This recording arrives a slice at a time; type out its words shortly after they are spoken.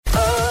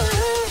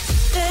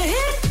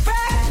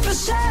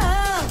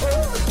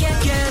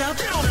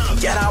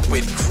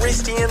with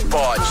Krysti and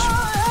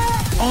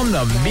Bodge on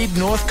the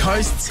Mid-North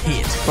Coast's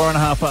hit.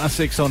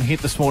 4:30 on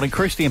Hit this morning.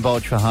 Krysti and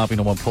Bodge for Harvey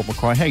and Port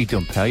Macquarie. How you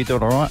doing, pal? You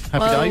doing all right?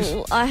 Happy days?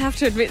 Well, I have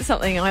to admit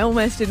something. I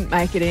almost didn't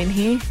make it in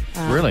here.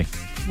 Really?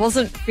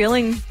 Wasn't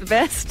feeling the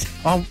best.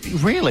 Oh,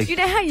 really? You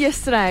know how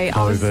yesterday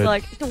I was COVID.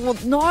 like, well,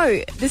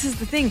 no, this is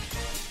the thing.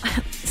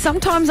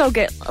 Sometimes I'll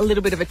get a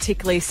little bit of a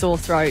tickly sore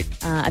throat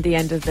at the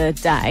end of the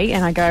day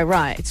and I go,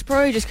 right, it's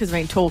probably just because I've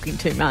been talking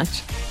too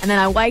much. And then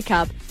I wake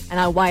up and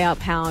I weigh up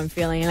how I'm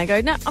feeling and I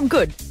go, no, I'm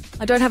good.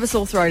 I don't have a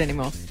sore throat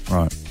anymore.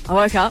 Right. I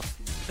woke up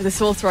with a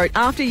sore throat.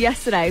 After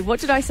yesterday, what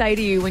did I say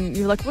to you when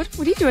you were like, what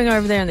are you doing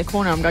over there in the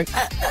corner? I'm going,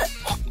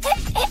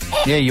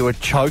 Yeah, you were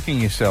choking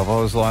yourself. I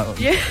was like,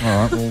 yeah.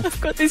 all right, well.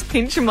 I've got this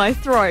pinch in my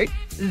throat.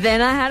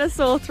 Then I had a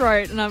sore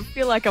throat, and I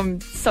feel like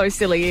I'm so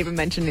silly even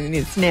mentioning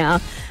this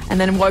now. And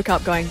then woke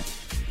up going,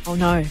 oh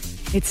no,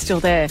 it's still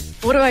there.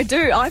 What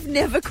do? I've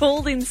never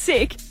called in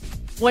sick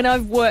when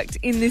I've worked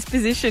in this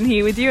position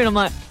here with you. And I'm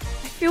like,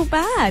 I feel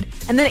bad.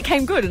 And then it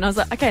came good, and I was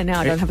like, okay,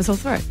 now I don't have a sore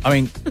throat. I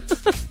mean,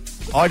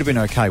 I'd have been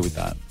okay with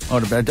that.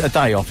 A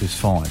day off is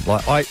fine.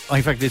 Like,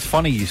 in fact, it's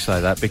funny you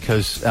say that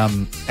because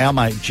our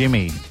mate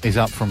Jimmy is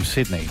up from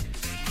Sydney.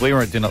 We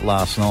were at dinner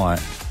last night,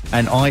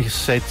 and I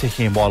said to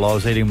him while I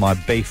was eating my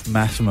beef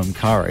maximum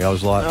curry, I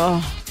was like,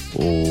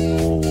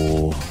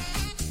 oh,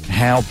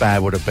 how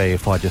bad would it be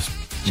if I just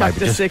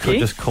Chucked a sickie?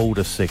 just called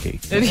a sickie?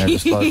 You know,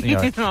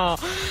 just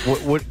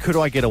like, could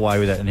I get away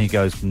with it? And he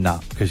goes, nah,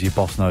 because your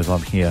boss knows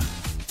I'm here.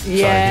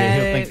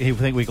 Yeah. So he'll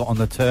think we got on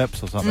the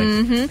terps or something.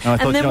 Mm-hmm.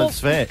 And I thought, it's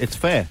fair. It's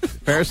fair.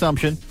 Fair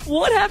assumption.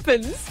 What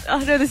happens?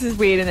 I know this is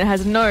weird and it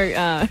has no...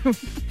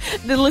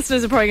 the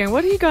listeners are probably going,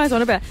 what are you guys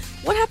on about?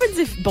 What happens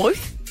if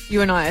both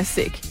you and I are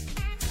sick?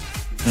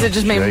 Does it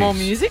just mean more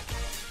music?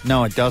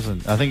 No, it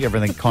doesn't. I think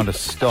everything kind of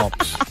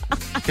stops.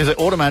 Because it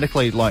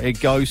automatically, like, it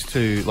goes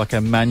to, like,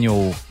 a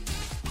manual...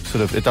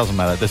 Sort of, it doesn't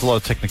matter. There's a lot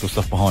of technical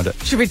stuff behind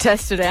it. Should we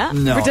test it out?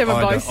 No, pretend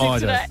we're both sick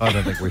today. I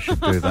don't think we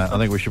should do that. I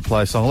think we should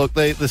play a song. Look,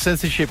 the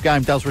censorship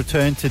game does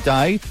return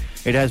today.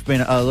 It has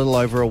been a little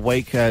over a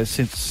week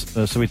since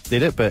so we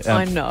did it, but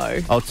I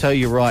know. I'll tell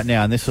you right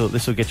now, and this will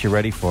get you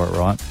ready for it,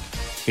 right?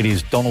 It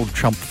is Donald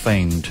Trump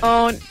themed.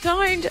 Oh,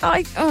 don't!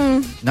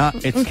 No,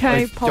 it's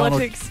okay. It's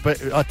Politics.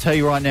 But I'll tell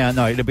you right now,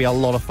 no, it'll be a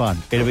lot of fun.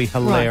 It'll be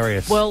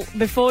hilarious. Right. Well,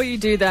 before you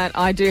do that,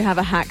 I do have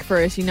a hack for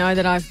us. You know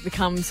that I've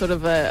become sort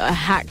of a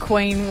hack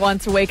queen.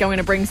 Once a week, I'm going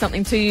to bring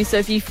something to you. So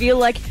if you feel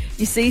like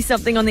you see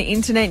something on the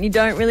internet and you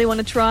don't really want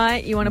to try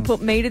it, you want to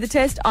put me to the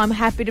test, I'm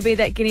happy to be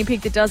that guinea pig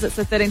that does it.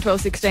 So 13,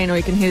 12, 16, or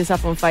you can hit us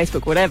up on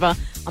Facebook, whatever.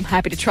 I'm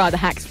happy to try the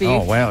hacks for you.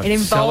 Oh, wow. It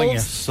selling your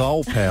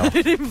soul, pal.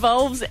 It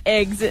involves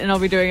eggs, and I'll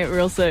be doing it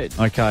real soon.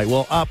 Okay,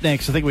 well, up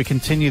next, I think we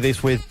continue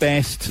this with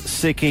Best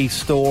Sickie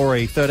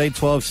Story. 13,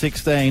 12,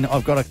 16.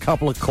 I've got a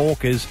couple of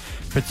corkers,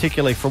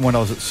 particularly from when I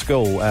was at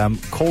school.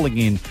 Calling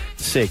in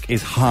sick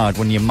is hard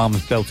when your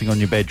mum's belting on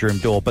your bedroom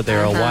door, but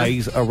there are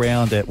ways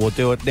around it. We'll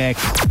do it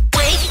next.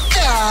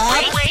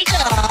 Wake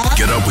up.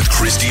 Get up with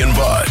Krysti and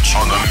Bodge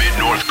on the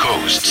Mid-North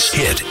Coast's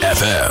Hit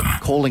FM.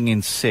 Calling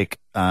in sick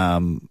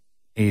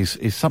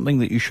is something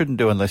that you shouldn't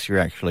do unless you're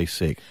actually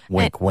sick.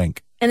 Wink,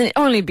 wink. And it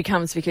only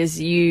becomes because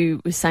you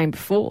were saying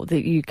before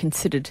that you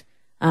considered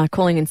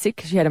calling in sick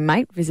because you had a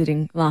mate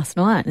visiting last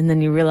night, and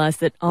then you realised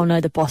that, oh no,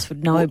 the boss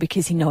would know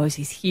because he knows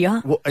he's here.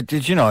 Well,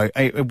 did you know,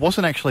 it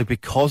wasn't actually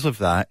because of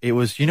that. It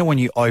was, you know, when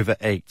you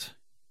overeat,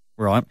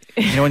 right?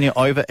 You know, when you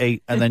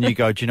overeat and then you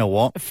go, do you know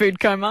what? A food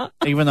coma.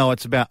 Even though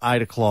it's about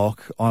 8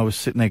 o'clock, I was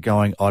sitting there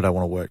going, I don't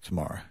want to work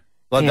tomorrow.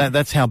 Like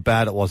that's how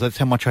bad it was. That's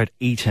how much I'd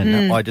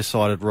eaten. I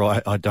decided,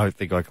 right, I don't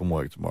think I can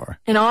work tomorrow.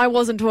 And I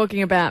wasn't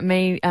talking about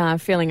me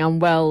feeling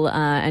unwell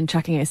and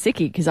chucking a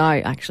sickie, because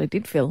I actually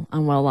did feel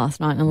unwell last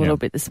night and a little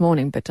bit this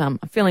morning. But I'm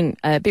feeling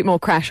a bit more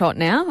crash hot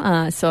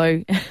now.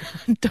 So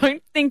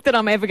don't think that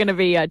I'm ever going to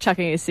be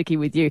chucking a sickie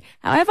with you.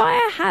 However,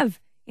 I have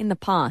in the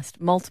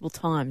past multiple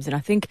times. And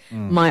I think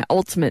my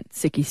ultimate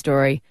sickie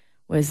story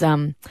was...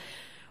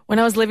 when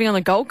I was living on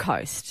the Gold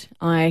Coast,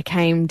 I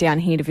came down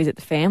here to visit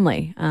the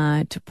family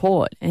to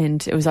Port,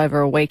 and it was over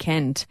a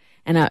weekend.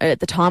 And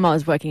at the time, I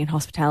was working in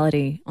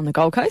hospitality on the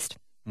Gold Coast.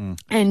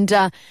 And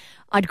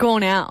I'd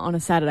gone out on a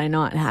Saturday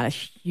night and had a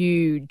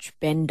huge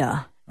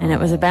bender. And it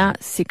was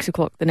about 6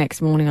 o'clock the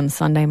next morning on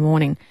Sunday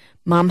morning.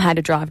 Mum had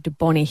to drive to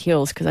Bonny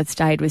Hills because I'd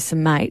stayed with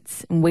some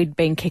mates, and we'd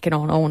been kicking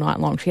on all night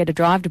long. She had to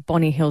drive to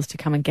Bonny Hills to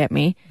come and get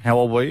me. How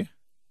old were you?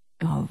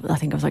 Oh, I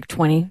think I was like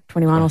 20,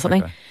 21 or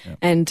something. Okay, yeah.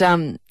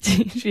 And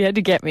she had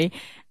to get me,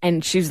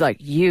 and she was like,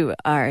 you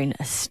are in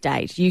a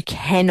state. You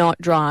cannot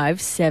drive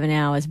 7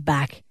 hours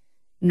back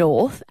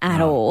north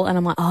at all. And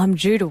I'm like, oh, I'm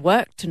due to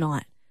work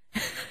tonight.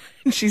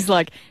 And she's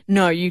like,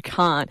 no, you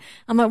can't.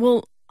 I'm like,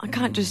 well, I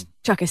can't just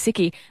chuck a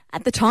sickie.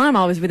 At the time,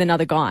 I was with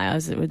another guy. I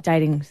was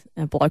dating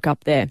a bloke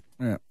up there.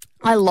 Yeah.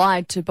 I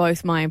lied to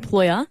both my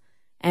employer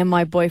and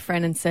my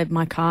boyfriend and said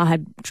my car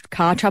had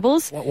car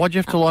troubles. Why'd you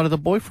have to lie to the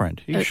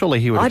boyfriend? Surely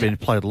he would have been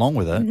played along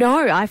with it.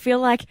 No, I feel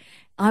like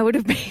I would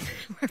have been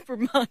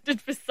reprimanded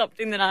for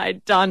something that I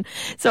had done.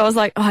 So I was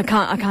like, I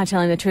can't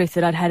tell him the truth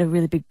that I'd had a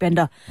really big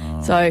bender.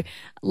 Oh. So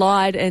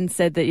lied and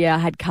said that, I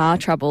had car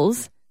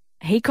troubles.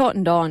 He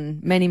cottoned on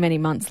many, many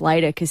months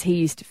later because he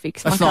used to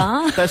fix my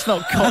car. That's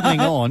not cottoning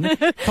on.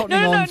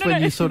 Cottoning on's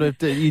when you sort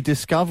of you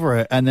discover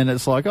it and then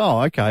it's like,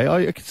 oh, okay,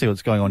 I can see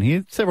what's going on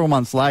here. Several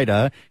months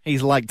later,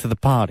 he's late to the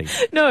party.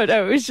 No,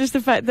 it was just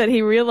the fact that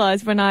he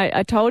realised when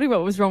I told him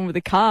what was wrong with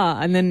the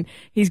car, and then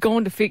he's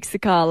gone to fix the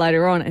car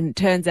later on, and it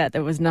turns out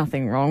there was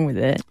nothing wrong with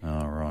it.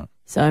 Oh, right.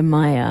 So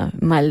my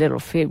little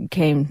fib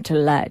came to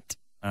light.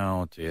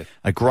 Oh, dear.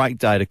 A great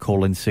day to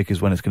call in sick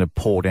is when it's going to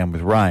pour down with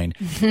rain.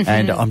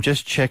 And I'm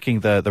just checking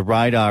the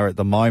radar at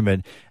the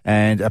moment,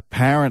 and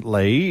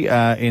apparently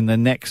in the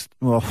next,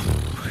 well,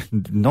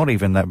 not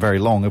even that very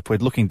long, if we're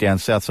looking down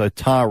south, so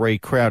Taree,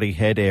 Crowdy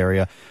Head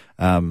area,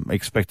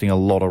 expecting a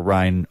lot of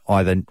rain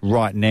either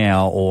right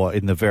now or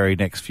in the very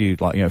next few,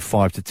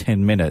 5 to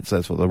 10 minutes.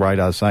 That's what the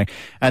radar's saying.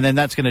 And then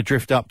that's going to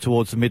drift up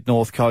towards the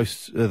mid-north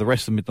coast, the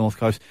rest of the mid-north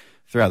coast,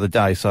 throughout the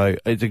day. So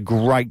it's a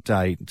great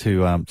day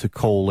to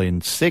call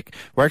in sick.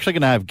 We're actually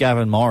going to have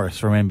Gavin Morris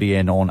from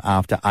NBN on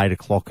after 8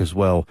 o'clock as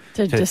well.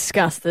 To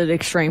discuss the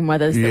extreme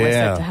weathers that we're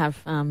set to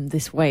have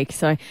this week.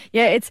 So,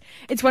 it's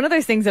one of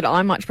those things that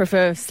I much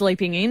prefer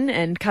sleeping in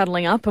and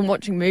cuddling up and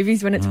watching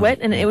movies when it's wet.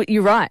 And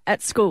you're right,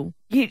 at school.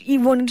 You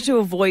wanted to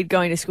avoid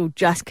going to school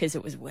just because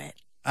it was wet.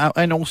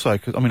 And also,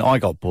 because, I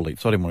got bullied,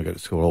 so I didn't want to go to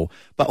school at all.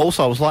 But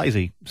also, I was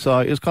lazy, so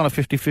it was kind of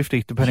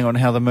 50-50, depending on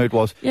how the mood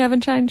was. You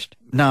haven't changed?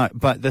 No,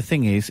 but the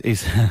thing is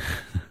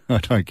I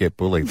don't get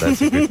bullied.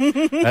 That's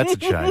a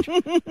change.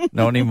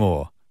 Not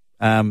anymore.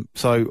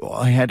 So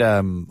I had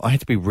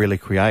to be really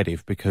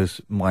creative because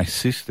my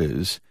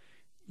sisters,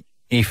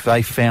 if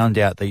they found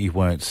out that you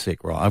weren't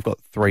sick, right? I've got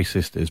 3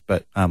 sisters,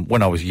 but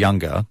when I was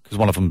younger, because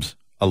one of them's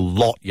a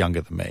lot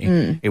younger than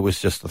me, it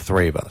was just the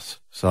 3 of us.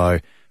 So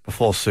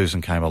before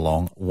Susan came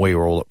along, we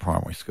were all at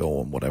primary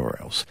school and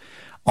whatever else.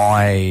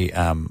 I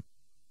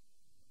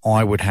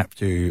would have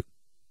to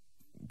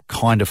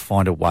kind of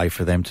find a way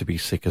for them to be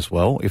sick as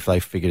well if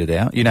they figured it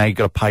out. You've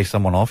got to pay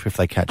someone off if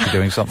they catch you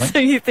doing something. So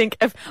you think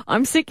if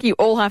I'm sick, you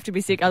all have to be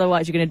sick,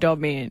 otherwise you're going to dob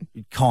me in?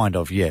 Kind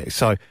of, yeah.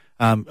 So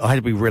I had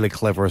to be really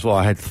clever as well.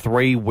 I had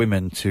 3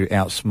 women to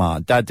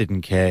outsmart. Dad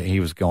didn't care. He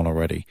was gone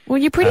already. Well,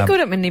 you're pretty good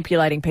at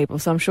manipulating people,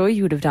 so I'm sure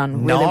you would have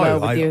done really well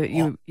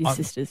with your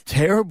sisters.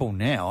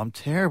 I'm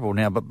terrible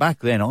now, but back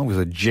then I was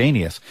a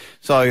genius.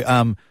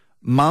 So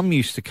Mum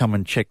used to come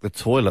and check the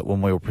toilet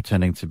when we were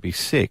pretending to be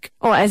sick.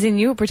 Oh, as in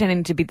you were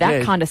pretending to be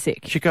that kind of sick?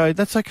 She'd go,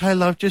 that's okay,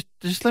 love,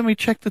 just let me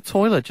check the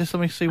toilet. Just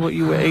let me see what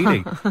you were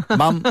eating.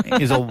 Mum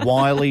is a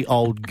wily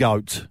old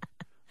goat.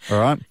 All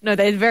right. No,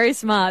 they're very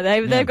smart.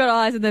 They've got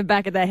eyes in the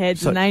back of their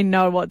heads and they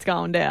know what's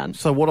going down.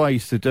 So what I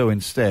used to do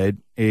instead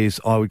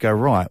is I would go,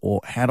 right, well,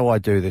 how do I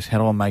do this? How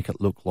do I make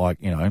it look like,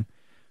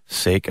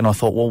 sick? And I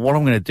thought, well, what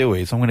I'm going to do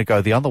is I'm going to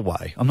go the other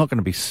way. I'm not going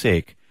to be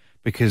sick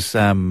because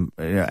out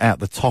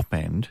the top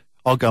end,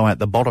 I'll go out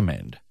the bottom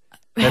end.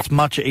 That's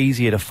much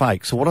easier to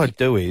fake. So what I'd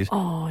do is...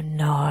 Oh,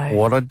 no.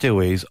 What I'd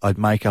do is I'd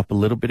make up a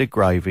little bit of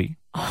gravy,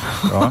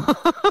 right?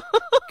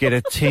 Get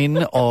a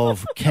tin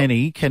of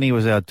Kenny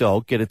was our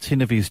dog, get a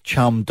tin of his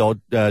chum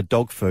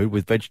dog food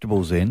with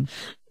vegetables in.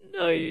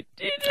 No, you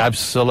didn't.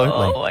 Absolutely.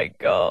 Oh, my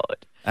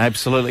God.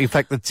 Absolutely. In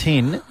fact, the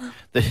tin,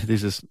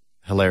 this is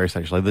hilarious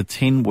actually, the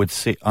tin would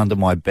sit under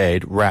my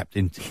bed wrapped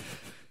in...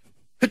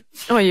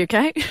 Oh, are you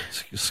okay?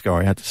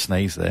 Sorry, I had to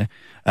sneeze there.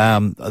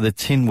 The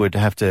tin would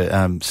have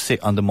to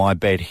sit under my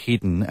bed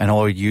hidden, and I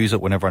would use it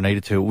whenever I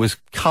needed to. It was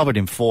covered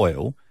in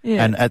foil,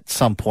 and at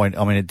some point,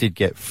 it did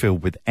get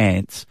filled with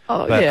ants.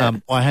 Oh,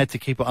 but, I had to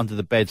keep it under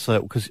the bed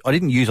because I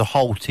didn't use a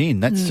whole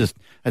tin. That's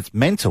that's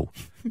mental.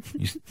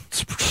 You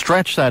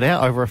stretch that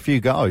out over a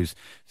few goes.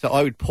 So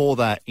I would pour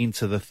that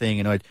into the thing,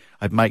 and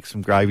I'd make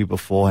some gravy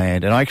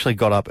beforehand. And I actually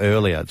got up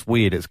earlier. It's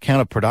weird. It's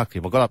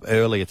counterproductive. I got up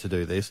earlier to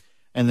do this,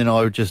 and then I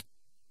would just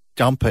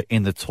dump it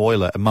in the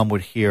toilet, and Mum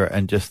would hear it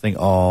and just think,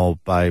 oh,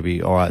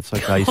 baby, all right, it's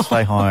okay,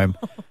 stay home.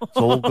 It's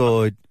all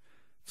good.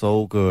 It's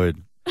all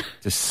good.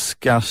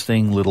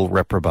 Disgusting little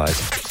reprobate.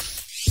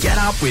 Get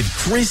up with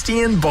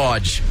Krysti and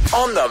Bodge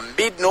on the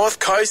Mid-North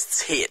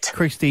Coast's hit.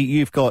 Krysti,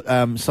 you've got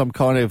some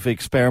kind of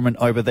experiment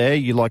over there.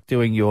 You like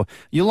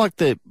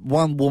the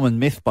one-woman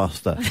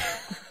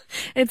Mythbuster.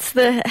 It's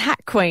the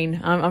Hat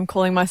Queen, I'm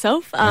calling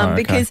myself,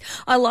 because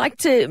I like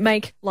to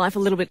make life a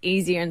little bit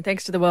easier, and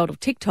thanks to the world of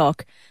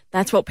TikTok,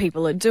 that's what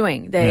people are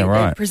doing.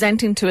 They're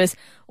presenting to us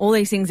all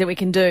these things that we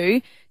can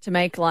do to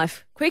make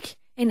life quick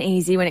and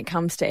easy when it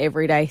comes to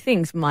everyday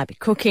things. Might be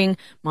cooking,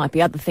 might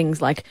be other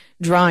things like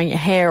drying your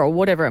hair or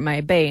whatever it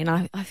may be. And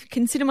I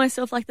consider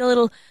myself like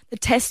the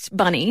test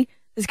bunny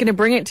that's going to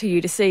bring it to you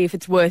to see if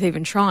it's worth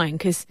even trying.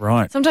 Because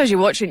sometimes you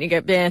watch it and you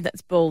go, yeah,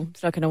 that's bull,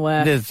 it's not going to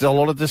work. There's a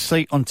lot of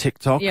deceit on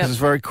TikTok because it's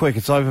very quick.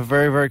 It's over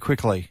very, very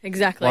quickly.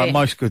 Exactly. Like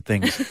most good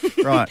things.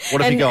 Right.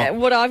 What have you got?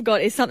 What I've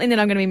got is something that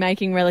I'm going to be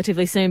making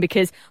relatively soon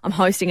because I'm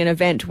hosting an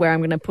event where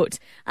I'm going to put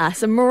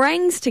some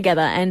meringues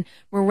together. And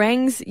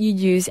meringues, you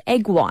use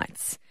egg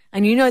whites.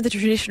 And you know the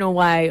traditional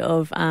way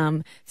of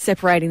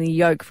separating the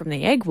yolk from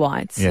the egg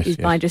whites is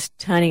by just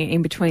turning it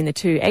in between the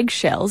two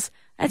eggshells.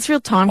 That's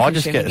real time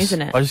consuming,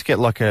 isn't it? I just get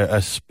like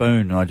a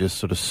spoon and I just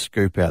sort of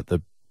scoop out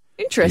the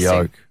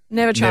yolk.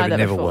 Never tried that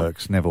never before.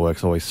 Never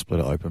works. Always split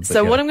it open.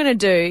 So what I'm going to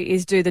do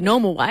is do the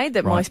normal way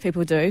that most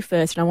people do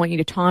first, and I want you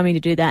to time me to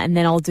do that, and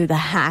then I'll do the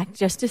hack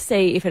just to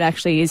see if it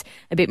actually is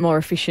a bit more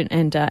efficient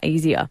and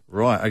easier.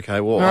 Right. Okay.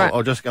 Well,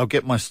 I'll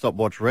get my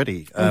stopwatch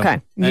ready. Okay.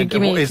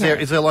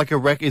 Is there like a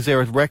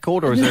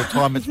record or is there a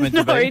time it's meant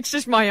to be? No, it's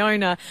just my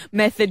own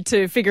method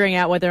to figuring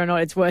out whether or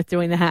not it's worth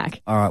doing the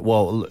hack. All right.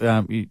 Well,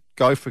 you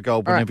go for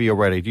gold whenever you're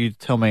ready. You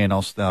tell me and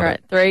I'll start. All right.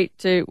 3,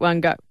 2,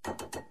 1, go. All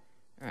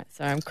right.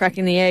 So I'm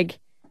cracking the egg.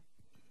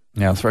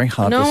 Now it's very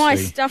hard to see. No, I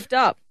stuffed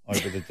up.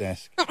 Over the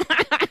desk.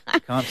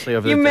 Can't see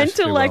over the desk. You're meant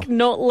to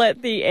not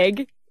let the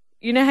egg.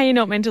 You know how you're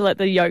not meant to let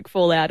the yolk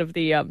fall out of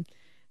the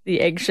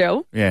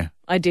eggshell? Yeah.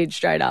 I did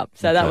straight up.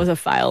 So that was a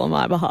fail on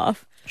my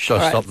behalf.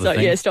 Should I stop the thing?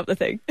 Yeah, stop the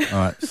thing. All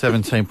right,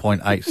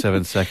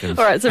 17.87 seconds.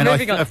 All right, so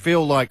moving on. I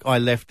feel like I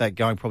left that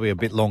going probably a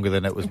bit longer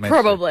than it was meant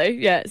to. Probably,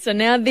 yeah. So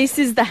now this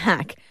is the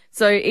hack.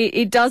 So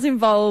it does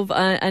involve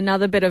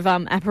another bit of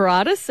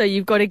apparatus. So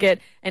you've got to get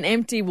an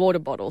empty water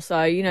bottle.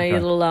 So, your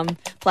little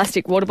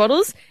plastic water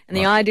bottles. And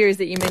the idea is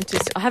that you're meant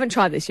to... I haven't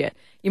tried this yet.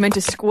 You're meant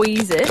to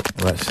squeeze it.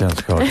 Well, that sounds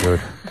quite good.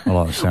 I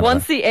like the sound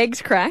Once the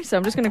egg's cracked, so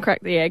I'm just going to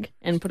crack the egg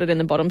and put it in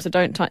the bottom. So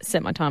don't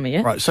set my timer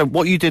yet. Right, so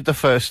what you did the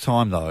first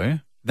time, though...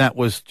 That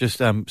was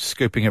just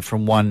scooping it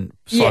from one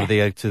side of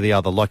the egg to the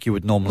other, like you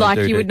would normally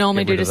do. Like you would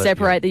normally do to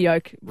separate the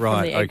yolk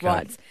from the egg okay.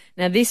 whites.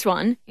 Now, this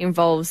one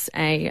involves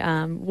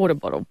a water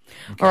bottle.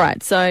 Okay. All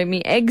right, so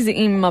my eggs are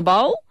in my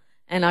bowl,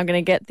 and I'm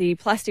going to get the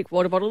plastic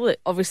water bottle that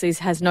obviously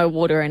has no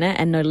water in it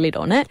and no lid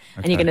on it,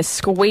 and you're going to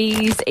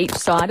squeeze each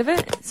side of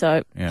it,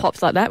 so it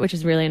pops like that, which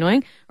is really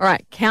annoying. All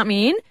right, count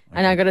me in,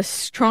 and I've got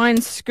to try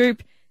and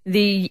scoop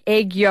the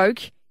egg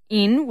yolk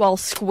in while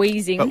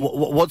squeezing. But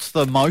what's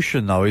the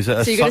motion, though? Is it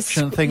a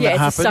suction thing that happens?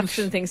 Yeah, it's a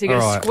suction thing. So you've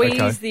got to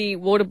squeeze the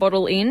water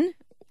bottle in,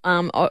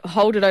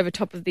 hold it over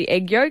top of the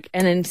egg yolk,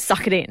 and then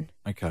suck it in.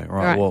 Okay,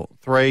 right. Well,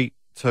 3,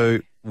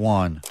 2,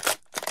 1.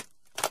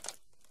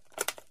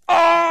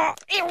 Oh,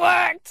 it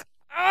worked!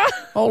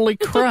 Holy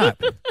crap.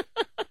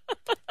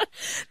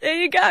 There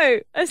you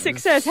go. A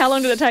success. How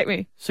long did it take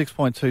me?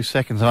 6.2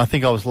 seconds, and I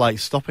think I was late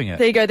stopping it.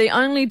 There you go. The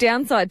only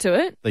downside to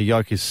it... The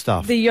yolk is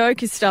stuffed. The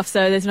yolk is stuffed,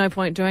 so there's no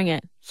point doing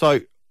it.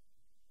 So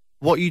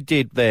what you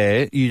did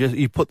there,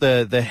 you put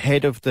the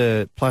head of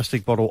the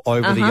plastic bottle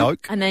over the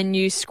yolk. And then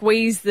you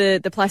squeeze the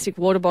plastic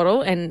water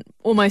bottle, and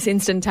almost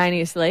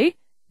instantaneously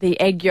the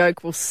egg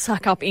yolk will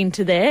suck up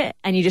into there,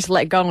 and you just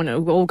let go and it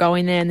will all go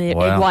in there and the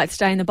egg whites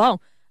stay in the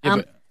bowl.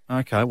 Yeah,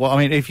 okay. Well, I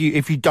mean, if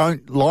you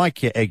don't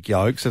like your egg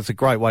yolks, that's a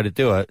great way to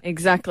do it.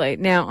 Exactly.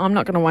 Now, I'm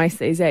not going to waste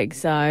these eggs,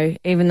 so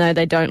even though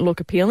they don't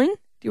look appealing,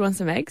 do you want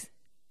some eggs?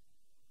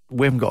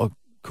 We haven't got a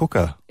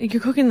cooker. You can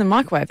cook in the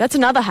microwave. That's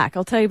another hack.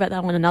 I'll tell you about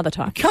that one another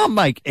time. You can't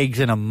make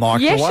eggs in a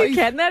microwave. Yes, you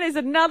can. That is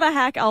another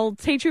hack. I'll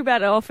teach you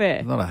about it off air.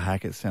 It's not a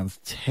hack. It sounds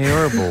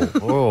terrible.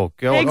 Oh,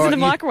 God. Eggs in the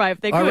microwave.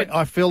 They're good.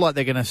 I feel like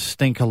they're going to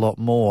stink a lot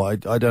more.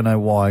 I don't know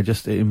why.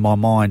 Just in my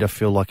mind, I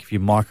feel like if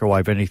you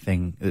microwave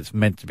anything that's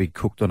meant to be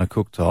cooked on a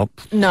cooktop.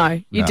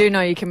 No, you do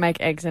know you can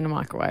make eggs in a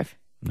microwave.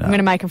 No. I'm going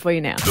to make them for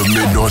you now. The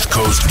Mid-North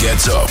Coast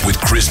gets up with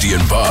Krysti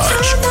and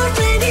Bodge.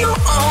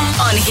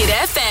 On Hit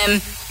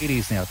FM. It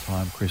is now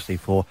time, Krysti,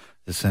 for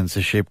the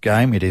censorship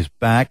game. It is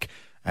back.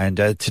 And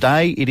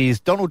today it is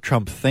Donald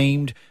Trump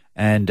themed,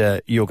 and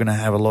you're going to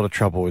have a lot of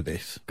trouble with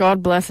this.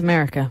 God bless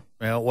America.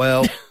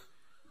 Well,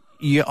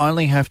 you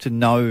only have to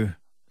know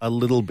a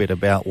little bit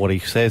about what he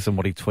says and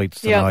what he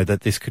tweets to know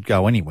that this could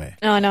go anywhere.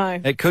 I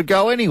know. It could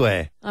go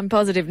anywhere. I'm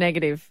positive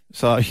negative.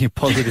 So you're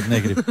positive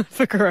negative.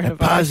 For coronavirus. And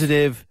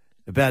positive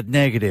about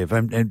negative.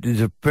 And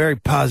there's a very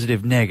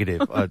positive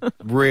negative.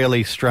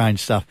 Really strange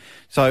stuff.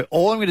 So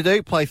all I'm going to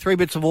do, play 3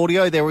 bits of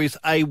audio. There is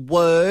a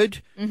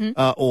word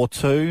or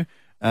two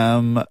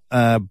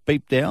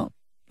beeped out.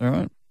 All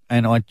right.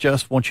 And I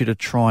just want you to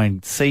try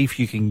and see if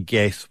you can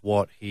guess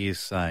what he is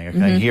saying.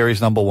 Okay, here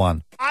is number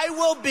 1. I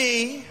will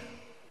be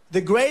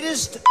the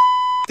greatest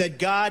that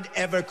God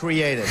ever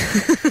created.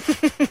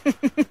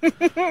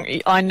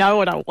 I know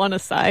what I want to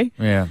say.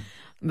 Yeah.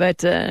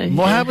 But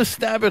well, have a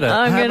stab at it.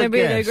 I'm going to be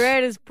guess. the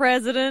greatest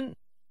president.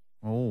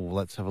 Oh,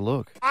 let's have a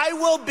look. I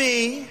will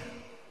be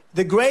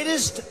the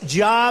greatest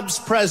jobs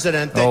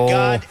president that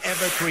God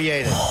ever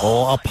created.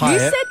 Oh, I'll pay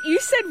it. You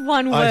said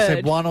one word. I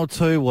said 1 or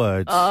 2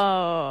 words.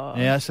 Oh.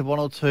 Yeah, I said 1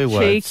 or 2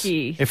 words.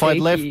 Cheeky. If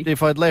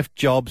I'd left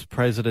jobs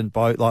president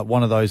both like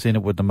one of those in,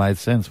 it wouldn't have made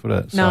sense, would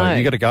it? So no.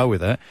 you got to go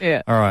with it.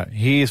 Yeah. All right.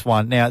 Here's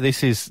one. Now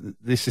this is.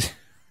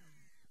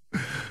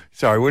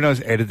 Sorry, when I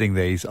was editing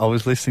these, I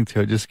was listening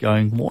to it just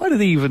going, why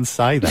did he even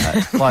say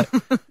that? Like,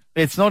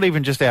 it's not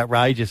even just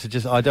outrageous. It's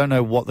just, I don't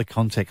know what the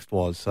context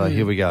was. So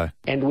here we go.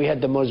 And we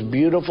had the most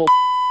beautiful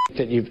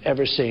that you've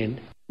ever seen.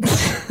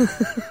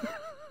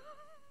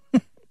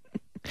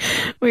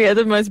 We had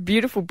the most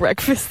beautiful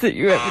breakfast that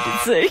you ever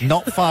did see.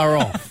 Not far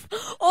off.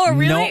 Oh,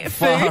 really? Not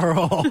far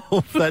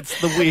off. That's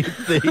the weird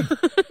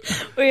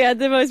thing. We had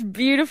the most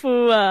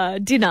beautiful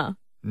dinner.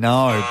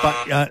 No,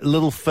 but a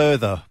little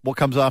further. What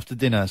comes after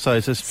dinner? So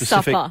it's a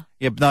specific... Supper.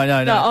 Yeah,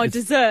 no.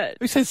 Dessert.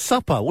 Who says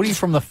supper? What are you,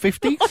 from the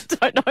 50s?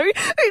 I don't know.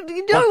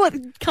 You know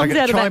what comes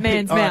out of that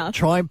man's mouth?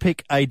 Try and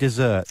pick a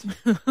dessert.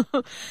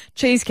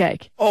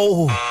 Cheesecake.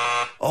 Oh,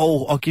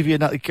 I'll give you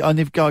another... I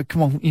never go.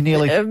 Come on, you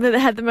nearly... They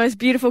had the most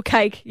beautiful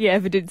cake you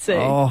ever did see.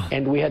 Oh.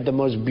 And we had the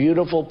most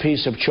beautiful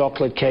piece of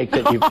chocolate cake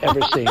that you've ever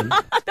seen.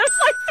 That's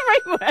like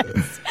 3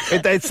 words.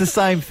 It's the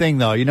same thing,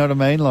 though. You know what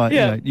I mean? Like,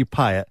 Yeah. you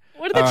pay it.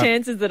 What are the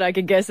chances that I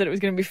could guess that it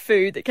was going to be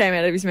food that came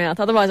out of his mouth?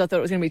 Otherwise, I thought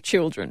it was going to be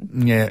children.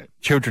 Yeah,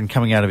 children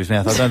coming out of his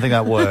mouth. I don't think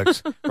that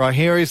works. Right,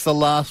 here is the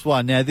last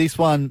one. Now, this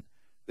one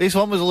was a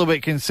little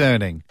bit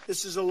concerning.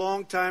 This is a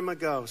long time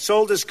ago.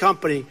 Sold his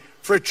company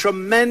for a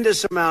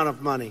tremendous amount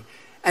of money.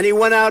 And he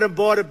went out and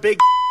bought a big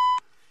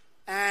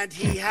and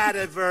he had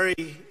a very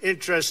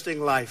interesting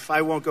life.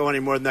 I won't go any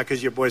more than that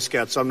because you're Boy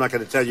Scouts, so I'm not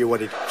going to tell you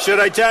what he... Should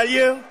I tell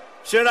you?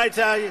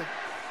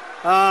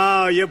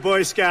 Oh, you're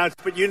Boy Scouts,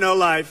 but you know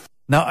life.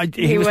 No,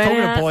 he was talking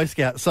out. to Boy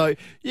Scouts, so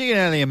you can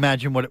only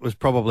imagine what it was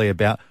probably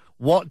about.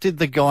 What did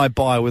the guy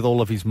buy with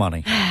all of his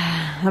money?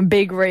 A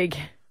big rig.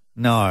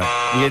 No.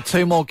 You get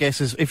 2 more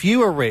guesses. If you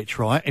were rich,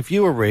 right?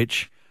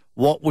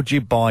 What would you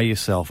buy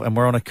yourself? And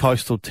we're on a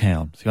coastal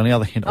town. It's the only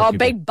other hint I'll Oh, give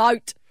big you.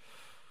 boat.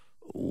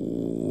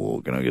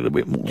 Ooh, can I get a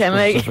bit more Can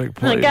we?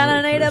 specific, I'm please?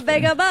 gonna need a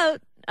bigger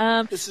boat.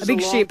 This is a big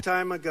a long ship.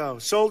 time ago.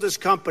 Sold his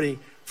company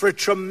for a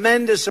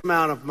tremendous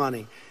amount of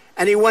money.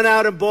 And he went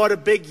out and bought a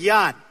big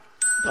yacht.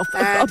 A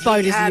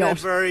boat he is a had a yacht.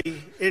 very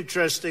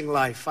interesting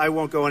life. I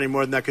won't go any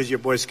more than that because you're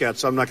Boy Scouts,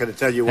 so I'm not going to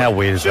tell you what. How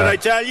weird is Should that? I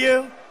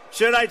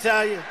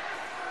tell you?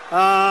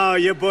 Oh,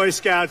 you're Boy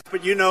Scouts,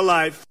 but you know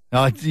life.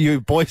 No,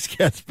 you Boy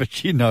Scouts,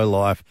 but you know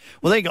life.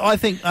 Well, I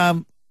think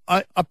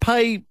I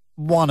pay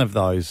one of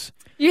those.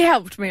 You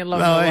helped me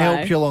along the No, way. it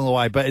helps you along the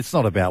way, but it's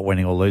not about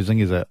winning or losing,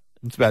 is it?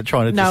 It's about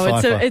trying to No,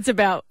 decipher.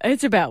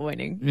 it's about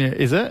winning. Yeah,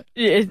 is it?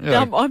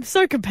 Yeah, I'm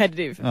so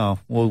competitive. Oh,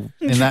 well,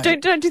 in that,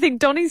 Don't you think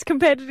Donnie's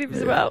competitive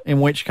as well? in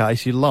which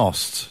case you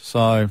lost.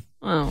 So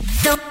Oh.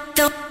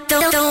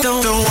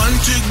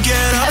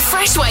 A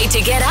fresh way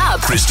to get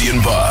up. Krysti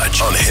and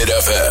Bodge on Hit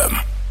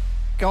FM.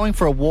 going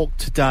for a walk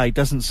today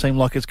doesn't seem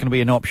like it's going to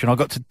be an option. I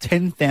got to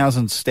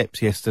 10,000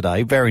 steps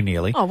yesterday, very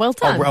nearly. Oh, well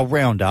done. I'll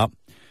round up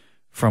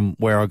from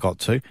where I got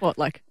to. What,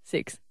 like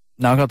 6?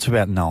 No, I got to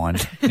about 9,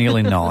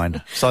 nearly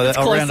 9. So That's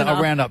I'll close round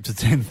enough. up to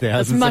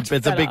 10,000. much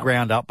It's a big better.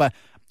 round up, but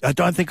I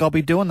don't think I'll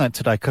be doing that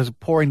today because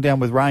pouring down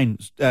with rain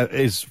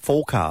is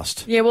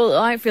forecast. Yeah, well,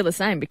 I feel the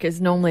same because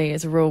normally,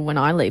 as a rule, when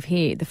I leave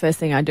here, the first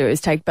thing I do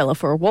is take Bella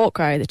for a walk.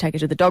 I either take her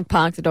to the dog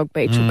park, the dog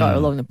beach, or go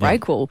along the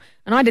break wall.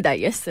 And I did that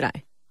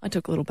yesterday. I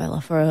took little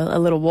Bella for a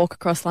little walk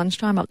across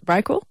lunchtime up the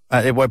break wall.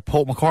 At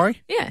Port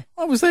Macquarie? Yeah,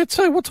 I was there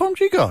too. What time did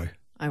you go?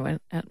 I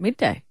went at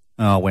midday.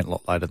 Oh, I went a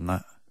lot later than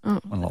that. Oh,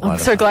 Went a lot I'm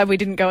later so than that. glad we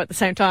didn't go at the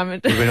same time.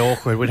 It would have been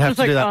awkward. We'd have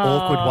to do that Like,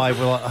 awkward way.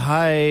 We're like,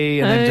 hey,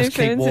 and then Hey, just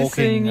keep fancy walking.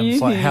 seeing And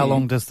it's like, you. how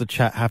long does the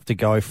chat have to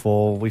go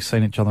for? We've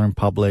seen each other in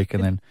public,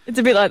 and then It's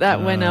a bit like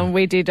that when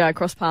we did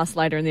cross paths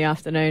later in the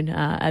afternoon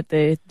at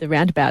the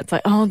roundabout. It's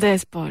like, oh,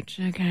 there's Bodge.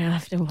 Okay, I'll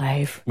have to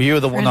wave. you were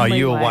the one. No, Friendly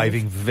you were wave.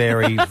 waving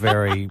very,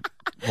 very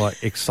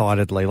like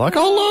excitedly, like,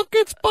 oh look,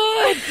 it's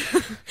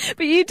Bodge.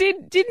 But you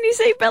didn't you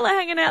see Bella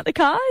hanging out the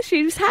car?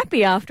 She was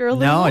happy after a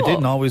little No, I walk.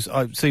 didn't.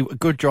 I see.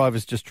 Good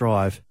drivers just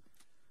drive.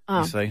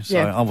 Oh, You see, so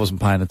yeah. I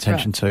wasn't paying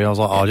attention to. I was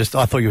like,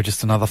 I thought you were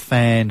just another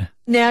fan.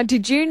 Now,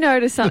 did you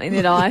notice something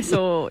that I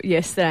saw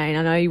yesterday? And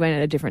I know you went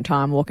at a different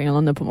time walking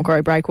along the Port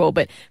Macquarie break wall,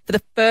 but for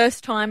the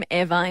first time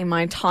ever in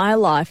my entire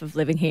life of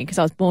living here, because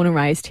I was born and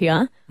raised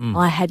here,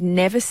 I had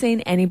never seen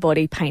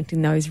anybody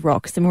painting those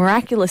rocks. And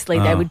miraculously,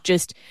 they would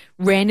just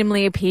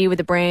randomly appear with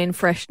a brand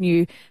fresh,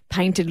 new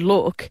painted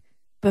look.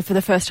 But for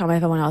the first time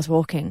ever when I was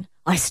walking,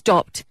 I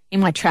stopped in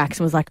my tracks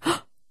and was like,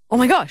 oh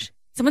my gosh,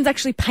 someone's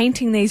actually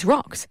painting these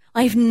rocks.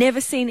 I've never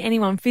seen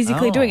anyone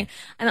physically doing it.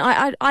 And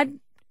I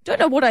don't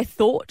know what I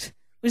thought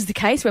was the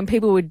case when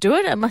people would do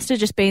it. It must have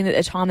just been at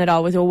the time that I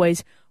was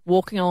always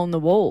walking along the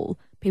wall.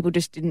 People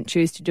just didn't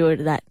choose to do it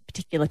at that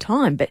particular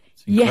time. But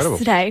incredible.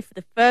 yesterday, for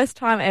the first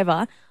time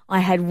ever, I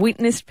had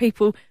witnessed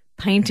people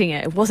painting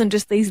it. It wasn't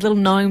just these little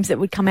gnomes that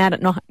would come out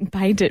at night and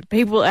paint it.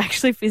 People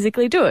actually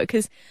physically do it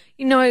because,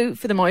 you know,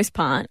 for the most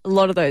part, a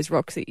lot of those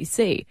rocks that you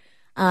see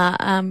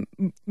are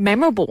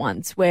memorable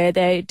ones where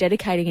they're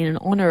dedicating in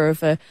honour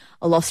of a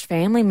lost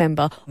family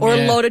member or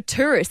a lot of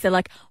tourists. They're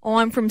like, oh,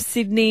 I'm from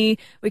Sydney.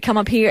 We come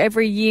up here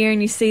every year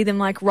and you see them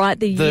like write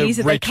the years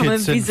that they come and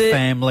Richardson visit.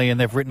 family, and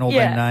they've written all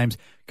their names.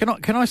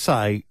 Can I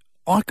say,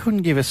 I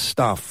couldn't give a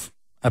stuff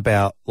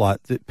about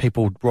like the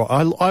people.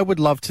 I would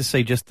love to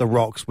see just the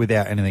rocks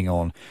without anything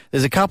on.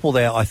 There's a couple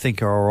there I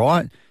think are all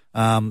right.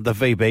 The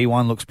VB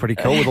one looks pretty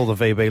cool with all the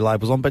VB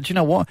labels on. But you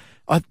know what?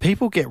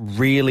 People get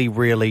really,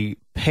 really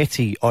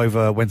petty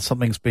over when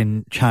something's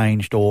been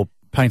changed or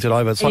painted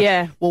over. It's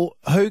like, well,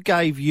 who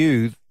gave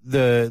you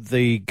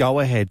the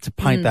go-ahead to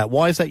paint that?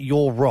 Why is that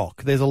your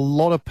rock? There's a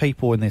lot of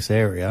people in this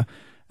area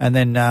And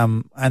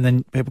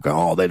then people go,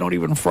 oh, they're not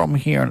even from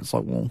here. And it's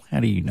like, well, how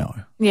do you know?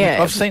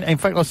 Yeah. In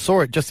fact, I saw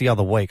it just the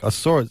other week. I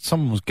saw it,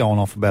 someone was going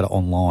off about it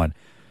online.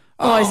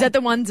 Oh, is that the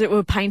ones that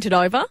were painted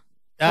over?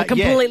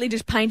 Completely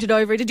just painted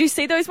over? Did you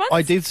see those ones?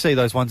 I did see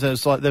those ones. It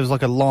was like, there was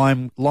like a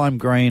lime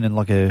green and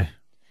it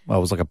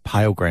was like a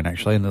pale green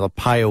actually, and a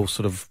pale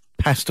sort of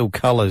pastel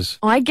colours.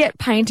 I get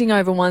painting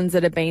over ones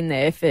that have been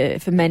there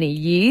for many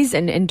years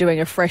and doing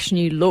a fresh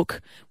new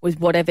look with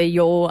whatever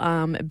your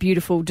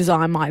beautiful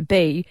design might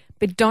be,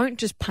 but don't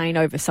just paint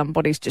over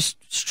somebody's just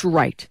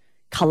straight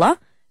colour,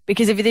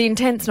 because if the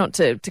intent's not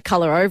to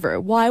colour over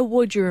it, why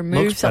would you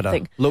remove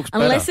something? Looks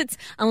better.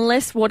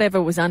 Unless whatever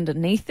was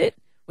underneath it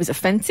was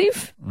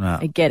offensive. No,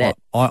 I get it.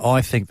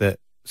 I think that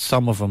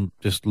some of them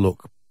just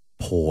look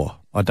poor.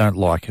 I don't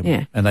like them.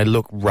 Yeah. And they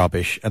look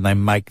rubbish, and they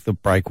make the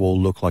break wall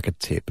look like a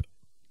tip.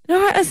 No,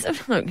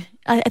 look,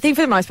 I think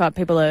for the most part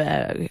people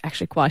are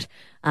actually quite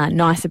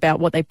nice about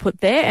what they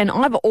put there, and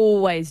I've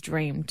always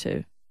dreamed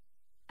to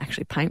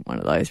actually paint one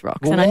of those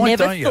rocks. Well, and why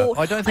don't you?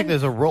 I don't think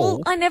there's a rule.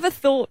 Well, I never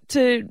thought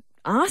to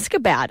ask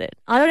about it.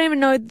 I don't even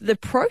know the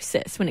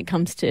process when it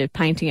comes to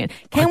painting it.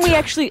 Are you even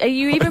meant to do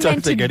it? I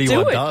don't think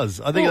anyone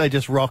does. I think they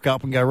just rock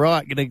up and go,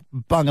 right, going to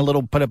bung a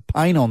little bit of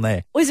paint on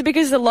there. Or is it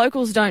because the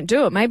locals don't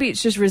do it? Maybe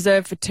it's just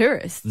reserved for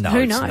tourists. No, Who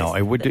it's knows?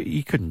 not.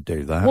 You couldn't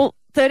do that. Well,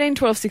 13,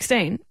 12,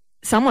 16...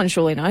 someone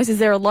surely knows. Is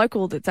there a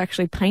local that's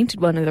actually painted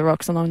one of the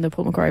rocks along the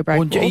Port Macquarie break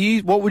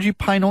wall? What would you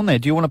paint on there?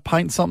 Do you want to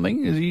paint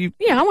something?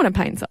 Yeah, I want to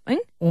paint something.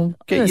 Well,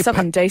 get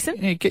something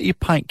decent. Yeah, get your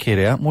paint kit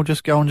out and we'll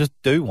just go and just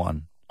do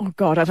one. Oh,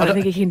 God, I don't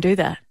think you can do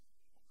that.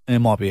 There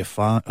might be a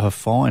fine. I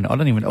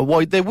don't even know.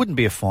 Well, there wouldn't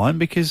be a fine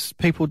because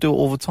people do it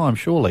all the time,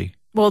 surely.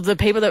 Well, the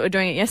people that were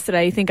doing it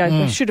yesterday, you think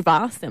I should have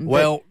asked them.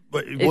 Well,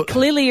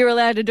 clearly you're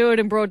allowed to do it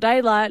in broad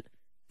daylight.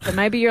 So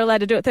maybe you're allowed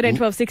to do it. 13,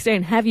 12,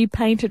 16. Have you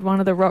painted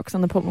one of the rocks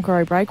on the Port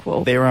Macquarie break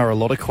wall? There are a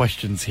lot of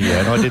questions here,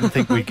 and I didn't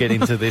think we'd get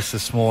into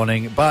this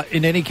morning. But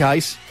in any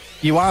case,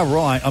 you are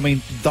right. I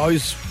mean,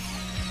 those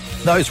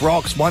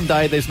rocks, one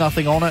day there's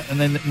nothing on it, and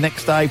then the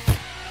next day,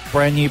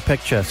 brand new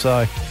picture.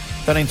 So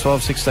 13,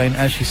 12, 16,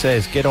 as she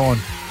says, get on.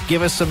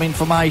 Give us some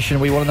information.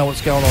 We want to know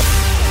what's going on.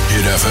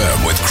 Hit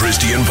FM with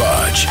Krysti and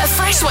Bodge. A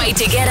fresh way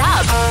to get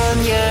up.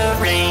 On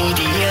your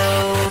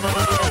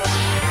radio.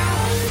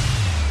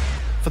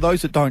 For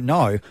those that don't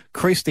know,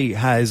 Krysti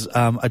has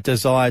a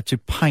desire to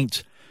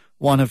paint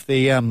one of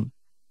the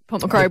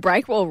Port Macquarie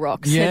breakwall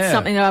rocks. Yeah. It's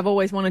something that I've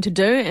always wanted to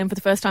do, and for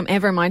the first time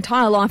ever in my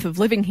entire life of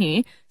living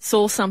here,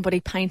 saw somebody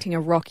painting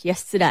a rock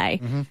yesterday.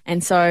 Mm-hmm.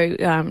 And so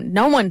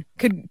no one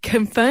could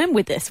confirm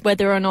with this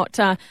whether or not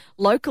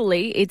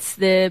locally it's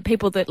the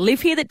people that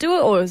live here that do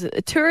it, or is it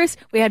a tourist?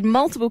 We had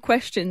multiple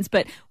questions,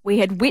 but we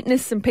had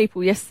witnessed some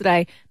people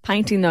yesterday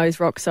painting those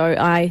rocks, so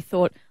I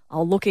thought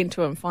I'll look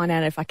into it and find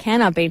out if I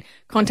can. I've been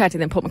contacting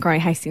the Port Macquarie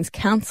Hastings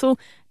Council.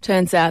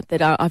 Turns out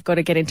that I've got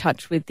to get in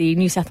touch with the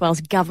New South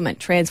Wales Government,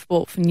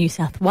 Transport for New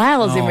South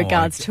Wales, in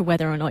regards to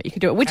whether or not you can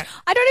do it, which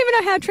I don't even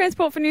know how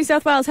Transport for New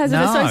South Wales has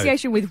an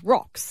association with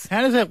rocks.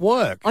 How does that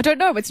work? I don't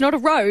know. It's not a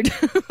road.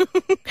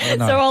 So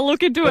I'll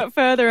look into it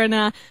further,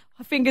 and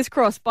fingers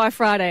crossed by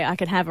Friday I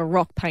can have a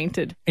rock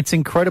painted. It's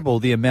incredible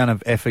the amount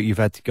of effort you've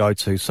had to go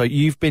to. So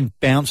you've been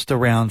bounced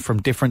around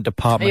from different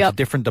department to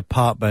different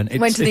department.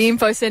 Went to the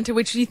info centre,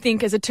 which you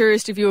think as a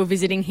tourist, if you were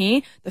visiting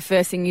here, the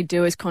first thing you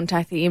do is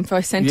contact the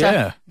info centre.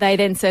 Yeah. They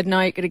then said,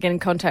 no, you've got to get in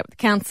contact with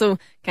the council.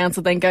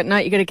 Council then go, no,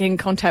 you've got to get in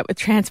contact with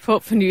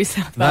Transport for New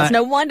South Wales.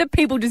 No wonder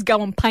people just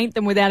go and paint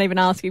them without even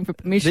asking for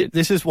permission.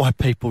 This is why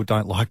people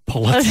don't like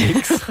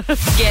politics.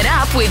 Get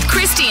up with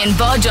Krysti and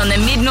Bodge on the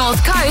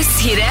Mid-North Coast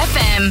Hit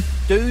FM.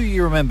 Do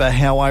you remember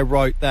how I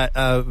wrote that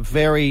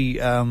very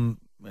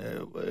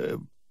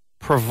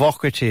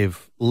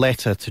provocative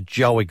letter to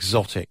Joe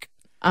Exotic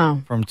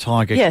from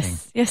Tiger King?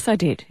 Yes, I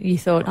did. You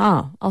thought,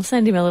 I'll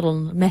send him a little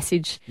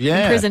message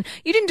in prison.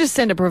 You didn't just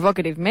send a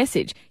provocative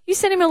message. You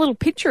sent him a little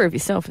picture of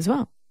yourself as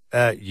well.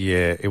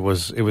 Yeah, it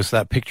was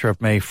that picture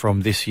of me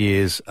from this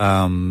year's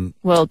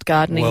World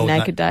Gardening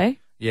Naked Day.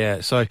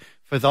 Yeah, so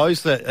for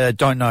those that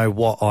don't know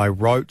what I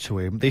wrote to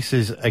him, this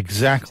is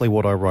exactly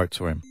what I wrote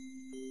to him.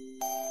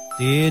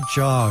 Dear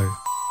Joe,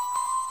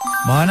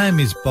 my name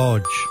is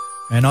Bodge,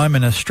 and I'm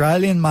an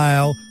Australian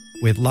male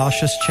with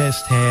luscious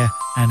chest hair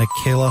and a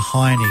killer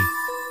hiney.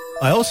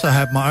 I also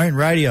have my own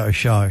radio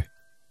show.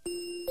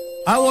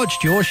 I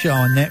watched your show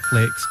on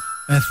Netflix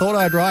and thought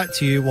I'd write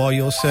to you while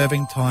you're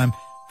serving time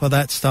for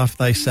that stuff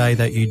they say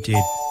that you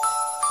did.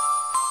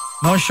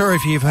 Not sure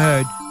if you've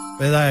heard,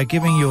 but they are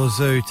giving your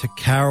zoo to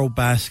Carol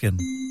Baskin.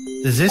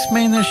 Does this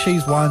mean that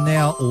she's won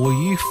now, or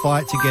will you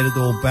fight to get it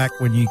all back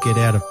when you get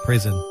out of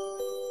prison?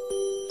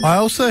 I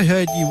also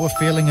heard you were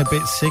feeling a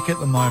bit sick at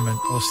the moment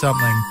or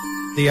something.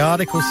 The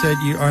article said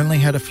you only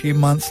had a few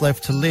months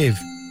left to live.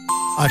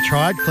 I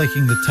tried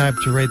clicking the tab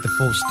to read the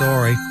full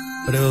story,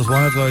 but it was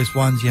one of those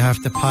ones you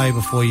have to pay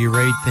before you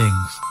read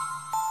things.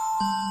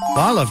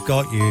 While I've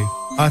got you,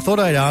 I thought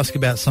I'd ask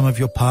about some of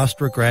your past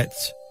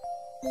regrets,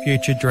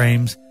 future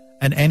dreams,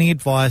 and any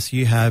advice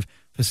you have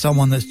for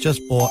someone that's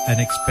just bought an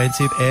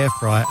expensive air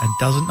fryer and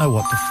doesn't know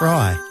what to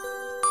fry.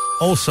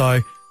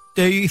 Also,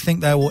 Do you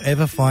think they will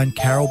ever find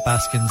Carol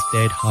Baskin's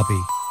dead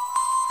hubby?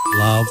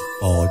 Love,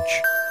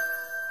 Bodge.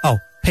 Oh,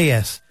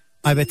 P.S.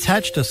 I've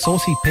attached a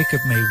saucy pic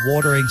of me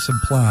watering some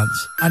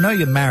plants. I know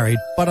you're married,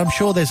 but I'm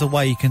sure there's a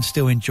way you can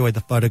still enjoy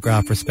the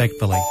photograph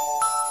respectfully.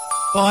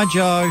 Bye,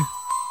 Joe.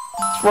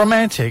 It's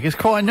romantic. It's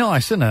quite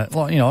nice, isn't it?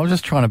 Like, I was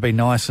just trying to be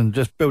nice and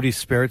just build his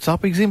spirits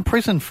up. He's in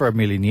prison for a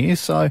million years,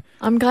 so...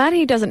 I'm glad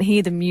he doesn't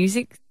hear the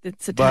music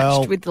that's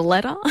attached with the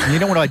letter. You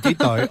know what I did,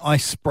 though? I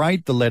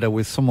sprayed the letter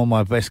with some of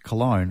my best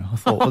cologne. I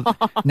thought,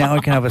 well, now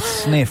he can have a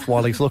sniff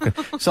while he's looking.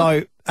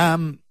 So,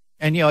 and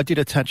yeah, I did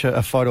attach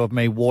a photo of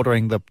me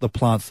watering the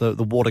plants.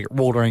 The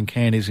watering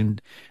can is in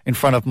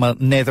front of my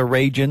nether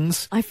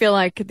regions. I feel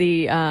like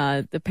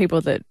the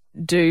people that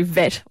do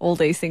vet all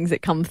these things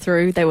that come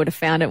through, they would have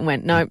found it and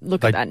went, no,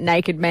 look at that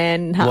naked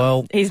man.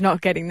 Well, he's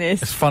not getting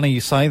this. It's funny you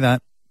say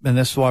that, and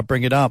that's why I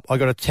bring it up. I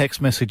got a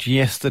text message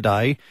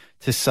yesterday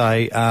to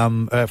say,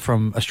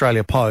 from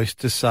Australia Post,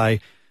 to say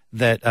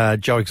that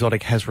Joe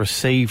Exotic has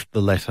received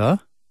the letter.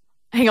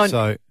 Hang on.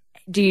 So,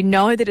 do you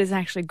know that it's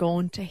actually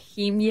gone to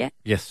him yet?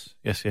 Yes.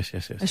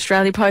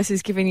 Australia Post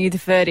is giving you the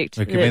verdict.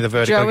 Give me the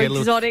verdict. Joe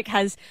Exotic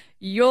has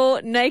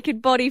your naked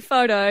body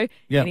photo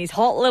in his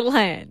hot little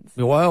hands.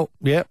 Well,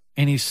 yeah,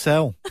 in his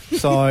cell.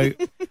 So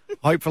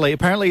hopefully,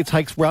 apparently it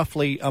takes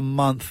roughly a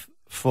month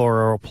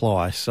for a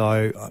reply.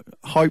 So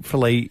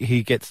hopefully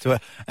he gets to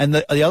it. And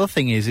the other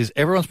thing is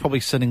everyone's probably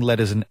sending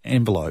letters in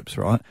envelopes,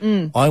 right?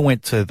 I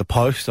went to the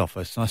post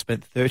office and I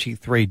spent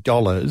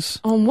 $33.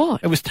 On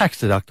what? It was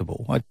tax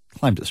deductible. I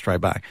claimed it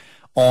straight back.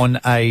 On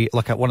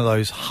one of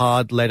those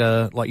hard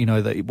letter,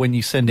 when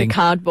you're sending... The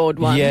cardboard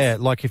ones. Yeah,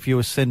 like if you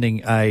were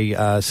sending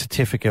a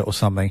certificate or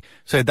something.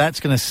 So that's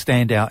going to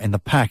stand out in the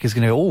pack. Is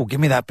going to give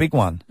me that big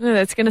one. No,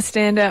 that's going to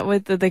stand out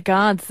with the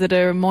guards that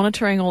are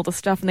monitoring all the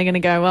stuff, and they're going to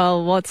go,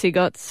 well, what's he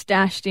got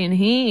stashed in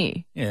here?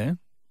 Yeah.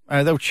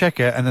 They'll check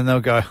it and then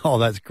they'll go, oh,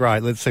 that's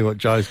great. Let's see what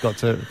Joe's got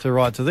to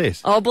write to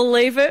this. I'll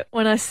believe it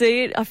when I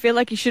see it. I feel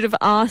like you should have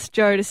asked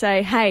Joe to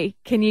say, hey,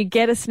 can you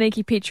get a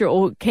sneaky picture,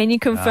 or can you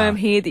confirm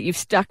here that you've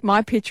stuck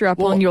my picture up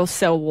on your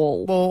cell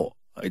wall? Well,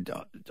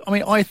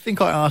 I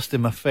think I asked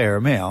him a fair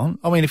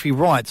amount. I mean, if he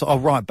writes, I'll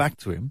write back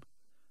to him.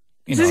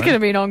 This is going to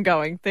be an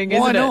ongoing thing,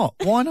 isn't it?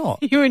 Why not?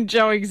 You and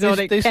Joe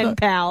Exotic, pen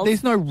pals.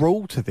 There's no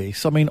rule to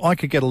this. I mean, I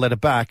could get a letter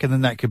back and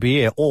then that could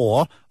be it.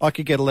 Or I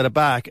could get a letter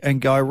back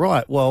and go,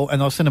 right, well,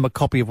 and I'll send him a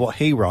copy of what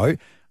he wrote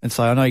and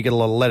say, I know you get a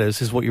lot of letters.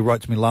 This is what you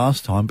wrote to me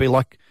last time. Be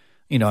like,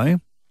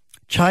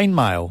 chain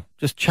mail,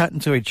 just chatting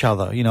to each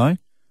other,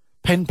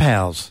 pen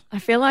pals. I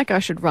feel like I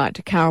should write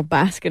to Carol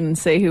Baskin and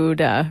see who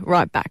would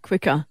write back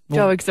quicker,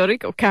 Joe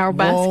Exotic or Carol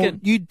Baskin. Well,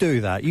 you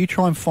do that. You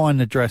try and find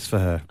an address for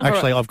her.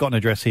 Actually, I've got an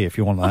address here if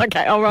you want that.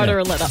 Okay, I'll write her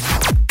a letter.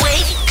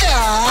 Wake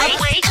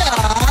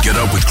up. Get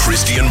up with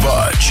Krysti and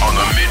Bodge on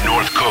the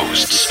Mid-North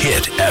Coast's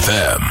Hit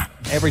FM.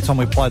 Every time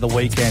we play The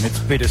Weekend, it's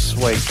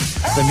bittersweet.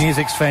 The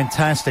music's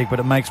fantastic, but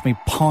it makes me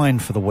pine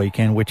for the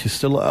weekend, which is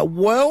still a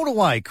world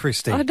away,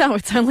 Krysti. I know,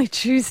 it's only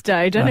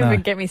Tuesday. Don't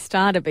even get me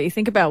started. But you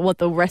think about what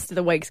the rest of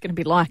the week's going to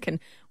be like, and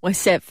we're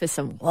set for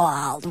some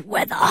wild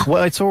weather.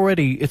 Well, it's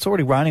already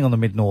raining on the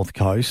Mid-North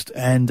Coast,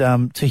 and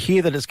to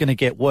hear that it's going to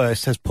get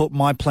worse has put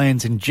my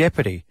plans in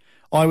jeopardy.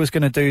 I was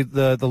going to do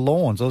the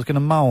lawns. I was going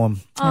to mow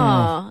them.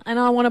 Oh, and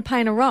I want to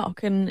paint a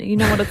rock. And you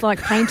know what it's like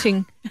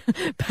painting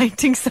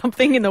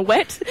something in the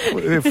wet?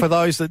 For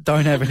those that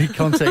don't have any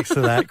context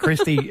to that,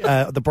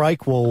 Krysti, the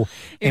break wall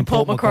in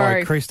Port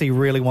Macquarie, Krysti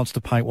really wants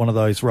to paint one of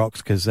those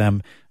rocks because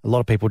a lot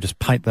of people just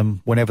paint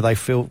them whenever they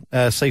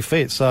see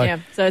fit. So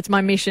it's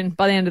my mission.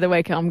 By the end of the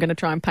week, I'm going to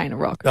try and paint a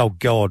rock. Oh,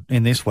 God,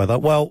 in this weather.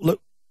 Well,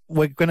 look.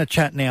 We're going to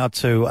chat now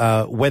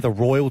to weather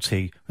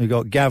royalty. We've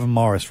got Gavin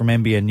Morris from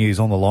NBN News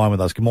on the line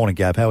with us. Good morning,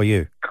 Gav. How are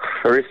you?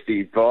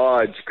 Krysti,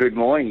 Bodge, good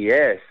morning.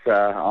 Yes,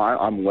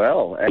 I'm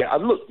well.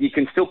 Look, you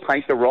can still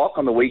paint the rock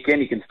on the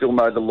weekend. You can still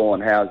mow the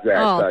lawn. How's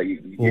that? So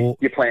your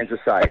plans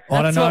are safe.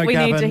 I don't know, what we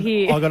Gavin. need to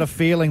hear. I got a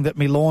feeling that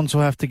my lawns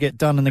will have to get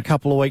done in a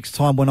couple of weeks'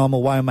 time when I'm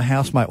away, and my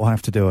housemate will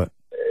have to do it.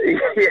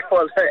 Yeah,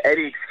 well,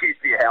 any excuse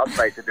for your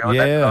housemate to do it.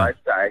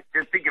 That's what I say.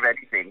 Just think of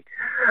anything.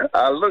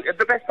 Look,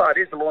 the best part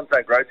is the lawns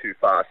don't grow too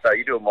fast, so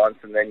you do them once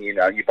and then, you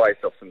buy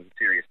yourself some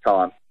serious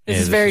time.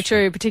 This is very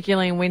true,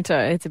 particularly in winter.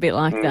 It's a bit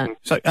like that.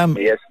 So,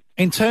 yes.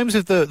 In terms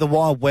of the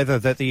wild weather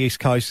that the East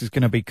Coast is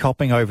going to be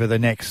copping over the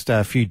next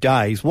few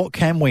days, what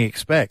can we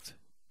expect?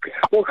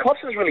 Well, Cops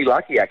is really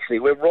lucky, actually.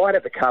 We're right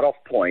at the cut-off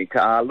point.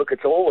 Look,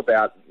 it's all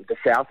about the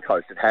South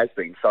Coast. It has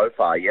been so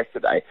far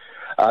yesterday.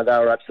 They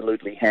were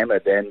absolutely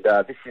hammered, and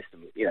this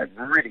system,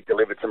 really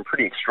delivered some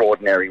pretty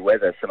extraordinary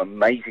weather, some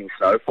amazing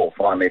snowfall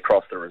finally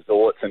across the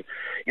resorts. And,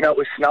 it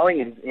was snowing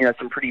in,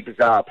 some pretty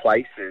bizarre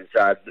places.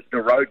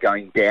 The road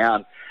going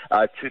down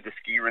to the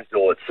ski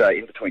resorts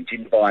in between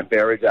Jindabyne and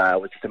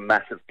Berrydale was just a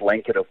massive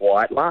blanket of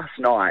white. Last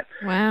night,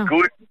 wow.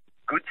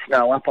 good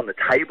snow up on the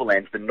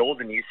tablelands. The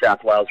northern New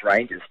South Wales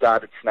ranges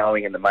started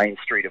snowing in the main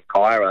street of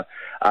Kyra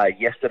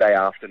yesterday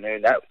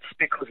afternoon. That's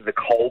because of the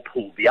cold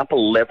pool, the upper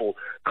level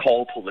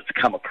cold pool that's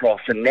come across,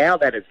 and now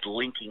that is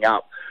linking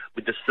up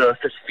with the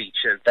surface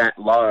feature that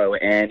low,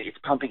 and it's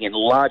pumping in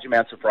large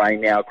amounts of rain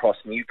now across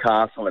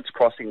Newcastle. It's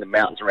crossing the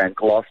mountains around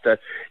Gloucester,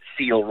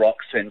 Seal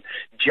Rocks, and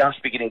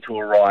just beginning to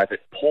arrive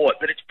at Port.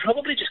 But it's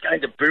probably just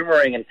going to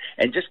boomerang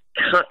and just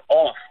cut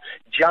off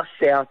just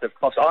south of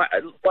Coffs.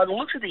 By the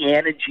looks of the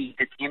energy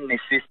that's in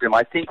this system,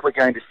 I think we're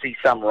going to see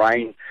some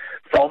rain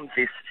from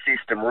this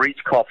system reach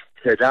Coffs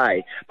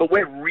today, but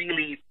we're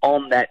really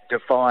on that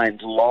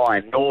defined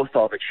line. North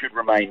of it should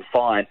remain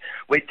fine.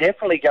 We're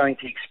definitely going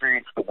to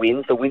experience the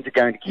winds. The winds are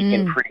going to kick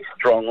in pretty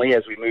strongly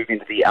as we move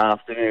into the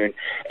afternoon,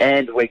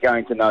 and we're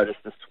going to notice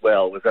the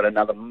swell. We've got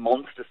another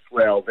monster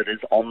swell that is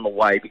on the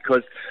way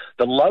because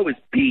the low is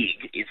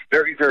big, it's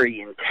very, very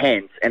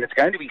intense, and it's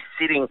going to be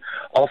sitting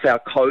off our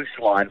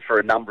coastline for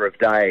a number of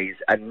days,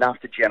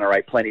 enough to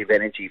generate plenty of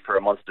energy for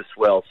a monster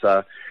swell.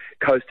 So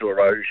coastal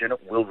erosion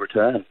will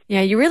return.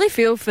 Yeah, you really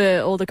feel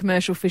for all the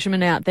commercial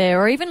fishermen out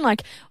there, or even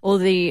like all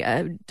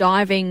the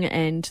diving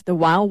and the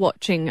whale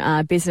watching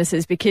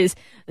businesses, because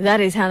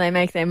that is how they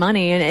make their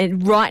money.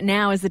 And right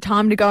now is the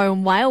time to go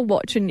and whale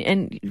watch.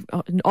 And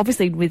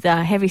obviously with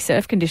heavy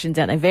surf conditions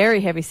out there,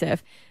 very heavy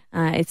surf,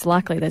 it's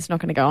likely that's not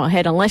going to go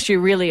ahead unless you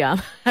really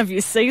have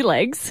your sea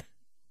legs.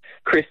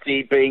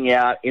 Krysti, being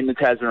out in the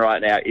Tasman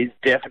right now is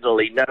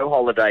definitely no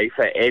holiday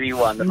for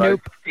anyone. The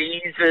most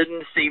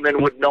seasoned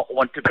seaman would not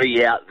want to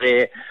be out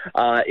there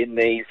in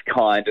these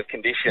kind of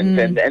conditions.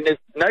 And there's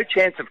no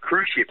chance of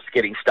cruise ships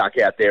getting stuck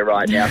out there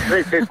right now.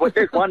 So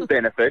there's one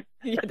benefit.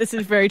 Yeah, this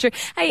is very true.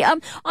 Hey,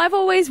 I've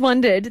always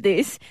wondered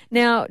this.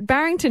 Now,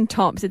 Barrington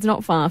Tops, it's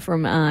not far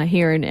from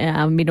here in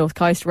our Mid-North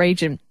Coast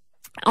region.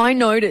 I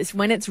notice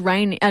when it's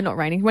when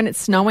it's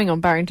snowing on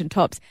Barrington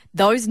Tops,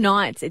 those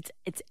nights it's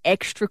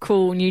extra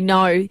cool, and you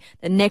know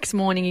the next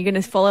morning you're going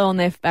to follow on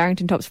their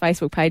Barrington Tops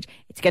Facebook page,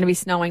 it's going to be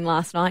snowing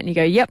last night, and you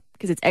go, yep,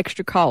 because it's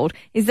extra cold.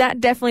 Is that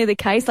definitely the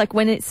case? Like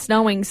when it's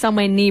snowing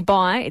somewhere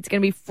nearby, it's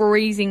going to be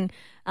freezing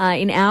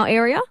in our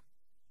area?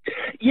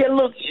 Yeah,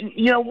 look,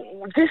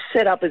 this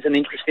setup is an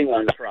interesting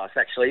one for us,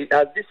 actually.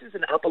 This is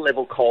an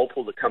upper-level cold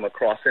pool that come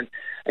across, and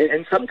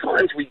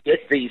sometimes we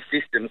get these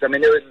systems. I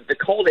mean, the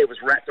cold air was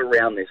wrapped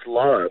around this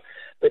low,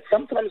 but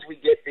sometimes we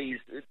get these.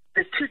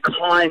 There's two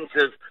kinds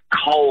of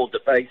cold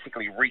that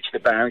basically reach the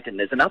Barrington.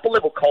 There's an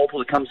upper-level cold pool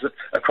that comes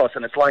across,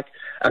 and it's like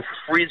a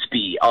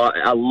frisbee,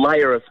 a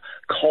layer of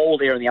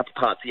cold air in the upper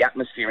parts of the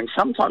atmosphere, and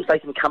sometimes they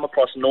can come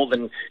across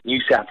northern New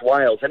South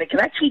Wales, and it can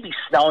actually be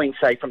snowing,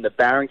 say, from the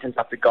Barringtons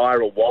up to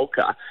Gyra or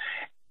Walker,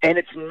 and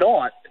it's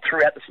not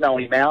throughout the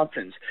snowy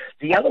mountains.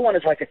 The other one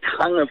is like a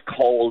tongue of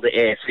cold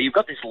air. So you've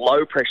got this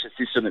low-pressure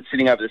system that's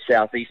sitting over the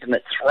southeast, and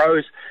it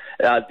throws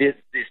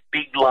this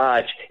big,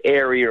 large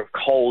area of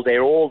cold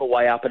air all the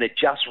way up, and it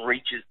just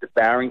reaches the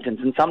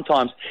Barringtons. And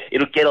sometimes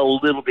it'll get a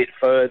little bit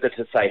further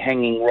to, say,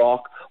 Hanging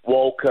Rock,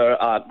 Walker,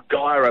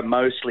 Gyra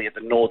mostly at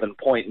the northern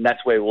point, and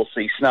that's where we'll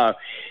see snow.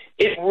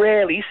 It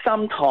rarely,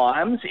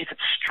 sometimes, if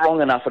it's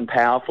strong enough and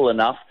powerful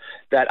enough,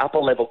 that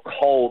upper-level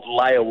cold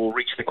layer will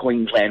reach the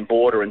Queensland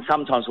border, and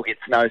sometimes we'll get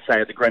snow,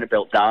 say, at the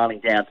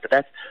Grenabelt-Darling Downs, but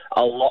that's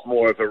a lot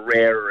more of a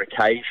rarer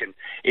occasion.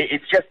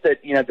 It's just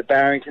that, the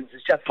Barringtons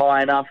is just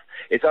high enough.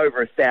 It's over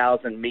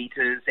 1,000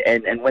 metres,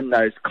 and when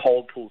those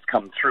cold pools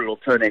come through, it'll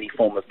turn any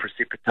form of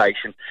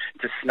precipitation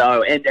to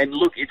snow. And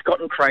look, it's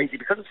gotten crazy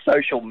because of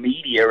social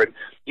media and,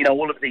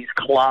 all of these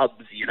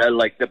clubs,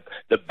 like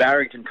the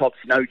Barrington Top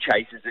Snow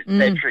Chasers,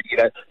 etc.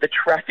 The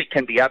traffic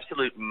can be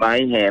absolute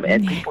mayhem,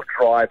 and people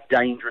drive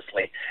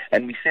dangerously.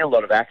 And we see a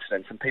lot of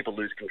accidents, and people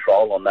lose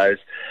control on those,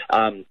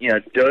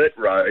 dirt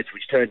roads,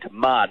 which turn to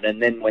mud.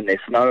 And then when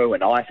they're snow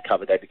and ice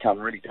covered, they become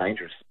really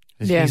dangerous.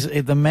 Yeah.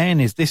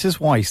 This is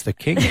why he's the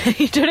king.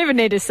 You don't even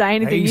need to say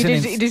anything.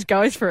 He just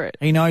goes for it.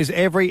 He knows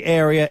every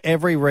area,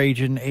 every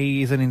region.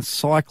 He is an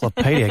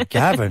encyclopedia.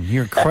 Gavin,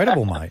 you're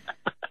incredible, mate.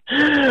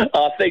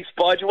 Thanks,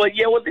 Bodge.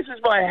 This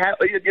is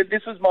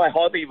my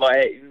hobby,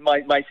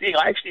 my thing.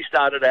 I actually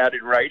started out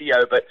in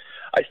radio, but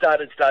I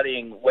started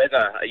studying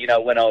weather,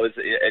 when I was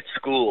at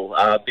school,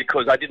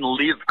 because I didn't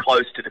live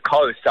close to the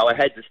coast, so I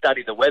had to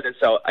study the weather,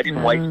 so I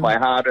didn't waste my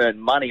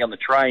hard-earned money on the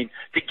train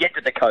to get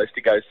to the coast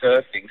to go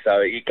surfing,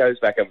 so it goes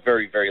back a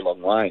very, very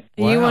long way.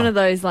 Are you one of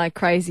those,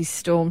 crazy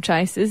storm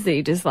chasers that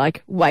you just,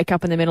 wake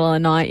up in the middle of the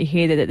night, you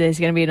hear that there's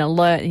going to be an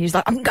alert, and you're just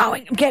like, I'm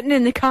getting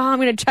in the car, I'm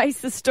going to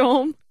chase the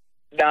storm?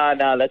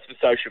 No, that's for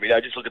social media.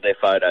 I just look at their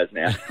photos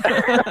now.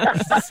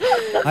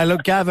 Hey,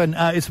 look, Gavin,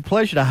 it's a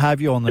pleasure to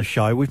have you on the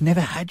show. We've never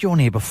had you on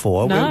here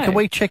before. No. Can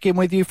we check in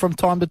with you from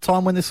time to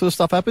time when this sort of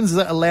stuff happens? Is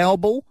that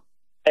allowable?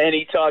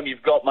 Anytime,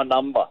 you've got my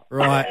number.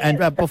 Right,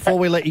 and before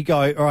we let you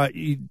go, all right,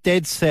 you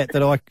dead set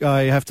that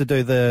I have to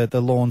do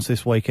the lawns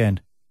this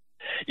weekend?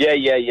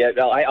 Yeah.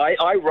 No,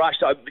 I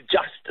rushed.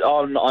 Just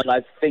on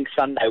I think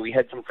Sunday, we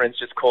had some friends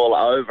just call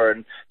over,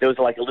 and there was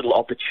like a little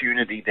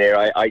opportunity there.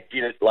 I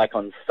did it like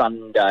on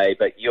Sunday,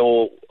 but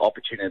your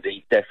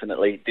opportunity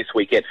definitely this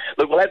weekend.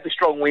 Look, we'll have the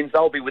strong winds.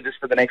 They'll be with us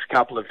for the next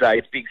couple of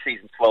days. Big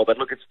season 12, but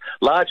look, it's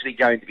largely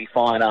going to be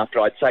fine after.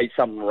 I'd say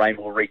some rain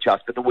will reach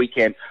us, but the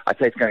weekend, I'd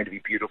say it's going to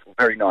be beautiful.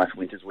 Very nice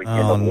winter's weekend.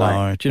 Oh,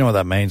 no. Do you know what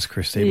that means,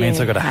 Krysti? It means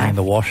I've got to hang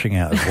the washing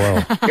out as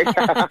well.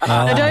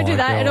 No, don't do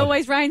that. God. It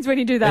always rains when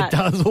you do that. It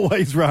does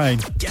always rain.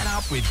 Get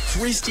up with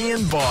Krysti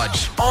and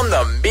Bodge on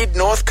the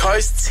Mid-North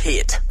Coast's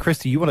hit.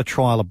 Krysti, you want to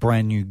trial a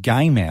brand new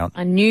game out?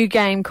 A new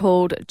game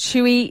called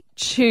Chewy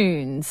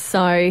Tunes.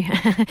 So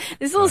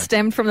this all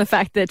stemmed from the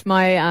fact that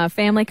my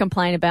family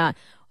complain about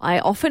I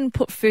often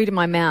put food in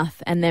my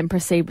mouth and then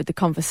proceed with the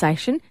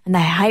conversation, and they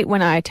hate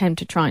when I attempt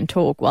to try and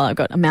talk while I've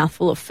got a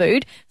mouthful of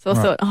food. So I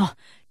thought,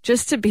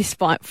 just to be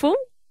spiteful,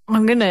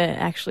 I'm going to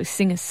actually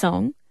sing a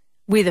song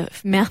with a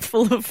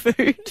mouthful of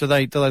food. Do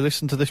they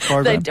listen to this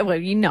program? Well,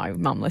 you know,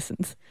 Mum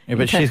listens. Yeah,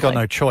 but she's got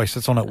no choice.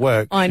 It's on at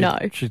work. I know.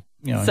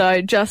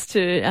 So just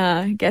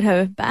to get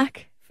her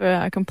back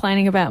for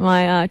complaining about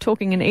my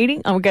talking and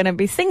eating, I'm going to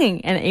be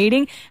singing and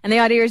eating. And the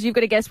idea is you've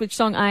got to guess which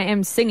song I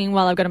am singing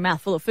while I've got a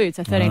mouthful of food.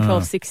 So 13,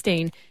 12,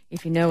 16,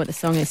 if you know what the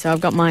song is. So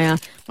I've got my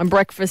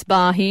breakfast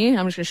bar here.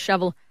 I'm just going to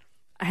shovel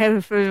a head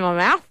of food in my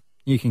mouth.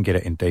 You can get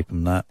it in deeper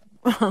than that.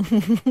 I'm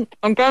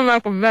going to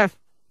make a mess.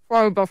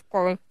 Sorry, Buff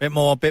Corey. Bit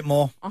more.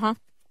 Uh-huh.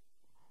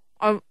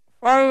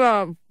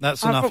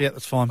 That's enough,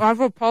 that's fine. I've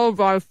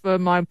apologised for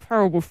my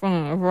terrible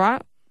singing, all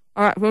right?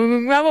 All right, when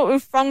we know what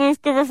we've sung is,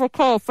 give us a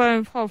call,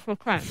 13, 12,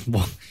 16.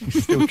 What? You're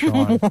still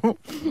trying.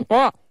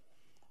 What?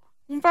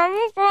 Oh,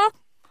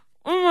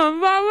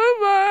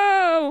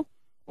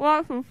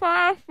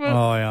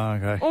 yeah,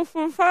 okay.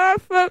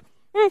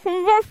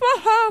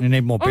 You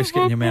need more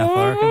biscuit in your mouth,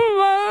 I reckon.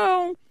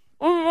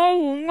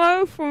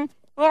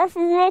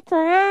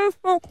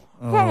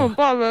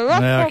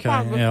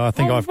 Yeah, I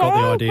think I've got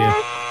the idea.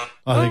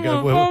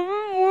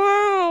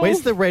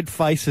 Where's the red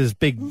faces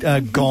big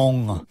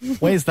gong?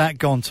 Where's that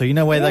gone to? You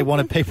know where they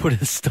wanted people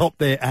to stop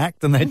their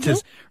act and they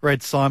just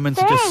Red Simons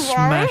to just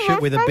smash it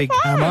with a big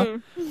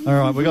hammer? All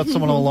right, we got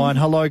someone online.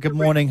 Hello, good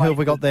morning. Who have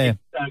we got there?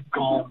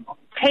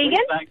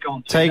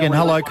 Tegan,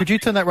 hello. Could you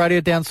turn that radio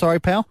down? Sorry,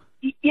 pal.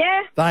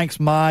 Yeah. Thanks,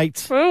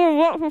 mate.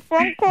 What's the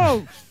song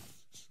called?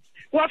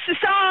 What's the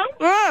song?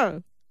 Yeah.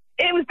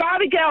 It was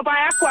Barbie Girl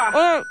by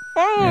Aqua.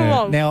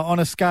 Yeah. Now, on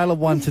a scale of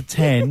 1 to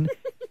 10,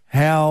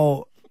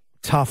 how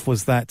tough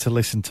was that to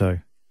listen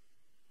to?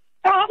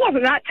 Oh, it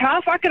wasn't that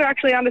tough. I could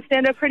actually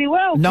understand it pretty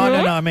well. No.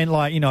 I mean,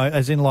 like,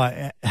 as in,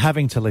 like,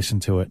 having to listen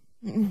to it.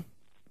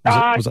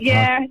 Was it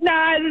yeah. Hard?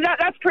 No,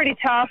 that's pretty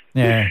tough.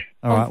 Yeah.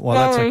 All right. Well,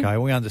 that's okay.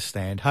 We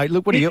understand. Hey,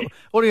 look, what are you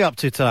up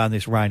to today on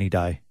this rainy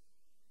day?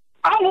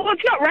 Oh, well,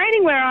 it's not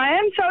raining where I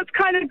am, so it's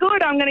kind of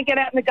good. I'm going to get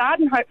out in the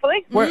garden,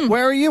 hopefully.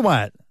 Where are you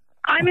at?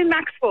 I'm in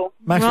Maxville.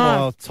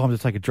 Well, time to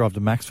take a drive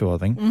to Maxville, I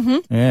think.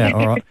 Mm-hmm. Yeah,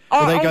 all right.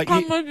 Well, I'll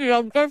come with you.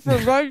 I'll go for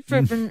a road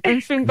trip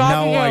and sing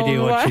Barbie. No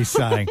idea what she's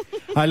saying.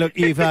 Hey, look,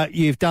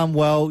 you've done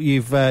well.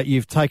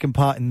 You've taken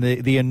part in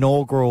the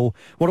inaugural.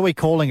 What are we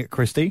calling it,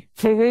 Krysti?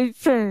 Chewy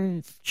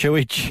Tunes.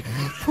 Chewy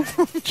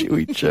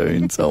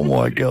Tunes. Oh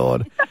my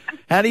God.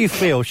 How do you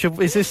feel?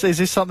 Is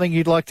this something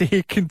you'd like to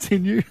hear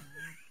continue?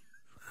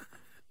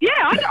 Yeah,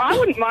 I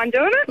wouldn't mind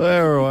doing it.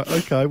 All right,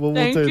 okay, well,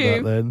 we'll do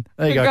that then.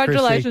 There you go, Krysti.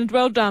 Congratulations,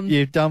 well done.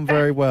 You've done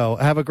very well.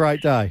 Have a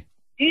great day.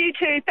 You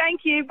too,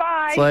 thank you,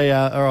 bye. So,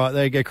 all right,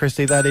 there you go,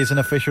 Krysti. That is an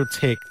official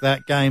tick.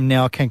 That game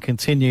now can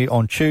continue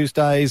on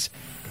Tuesdays.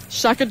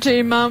 Shaka to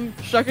you, Mum.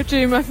 Shaka to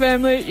you, my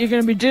family. You're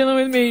going to be dealing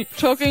with me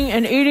talking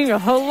and eating a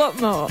whole lot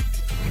more.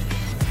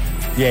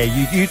 Yeah,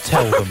 you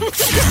tell them.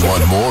 If you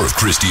want more of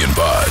Krysti and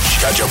Bodge,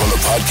 catch up on the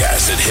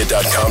podcast at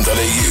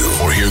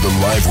hit.com.au or hear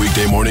them live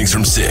weekday mornings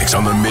from 6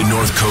 on the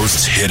Mid-North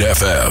Coast's Hit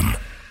FM.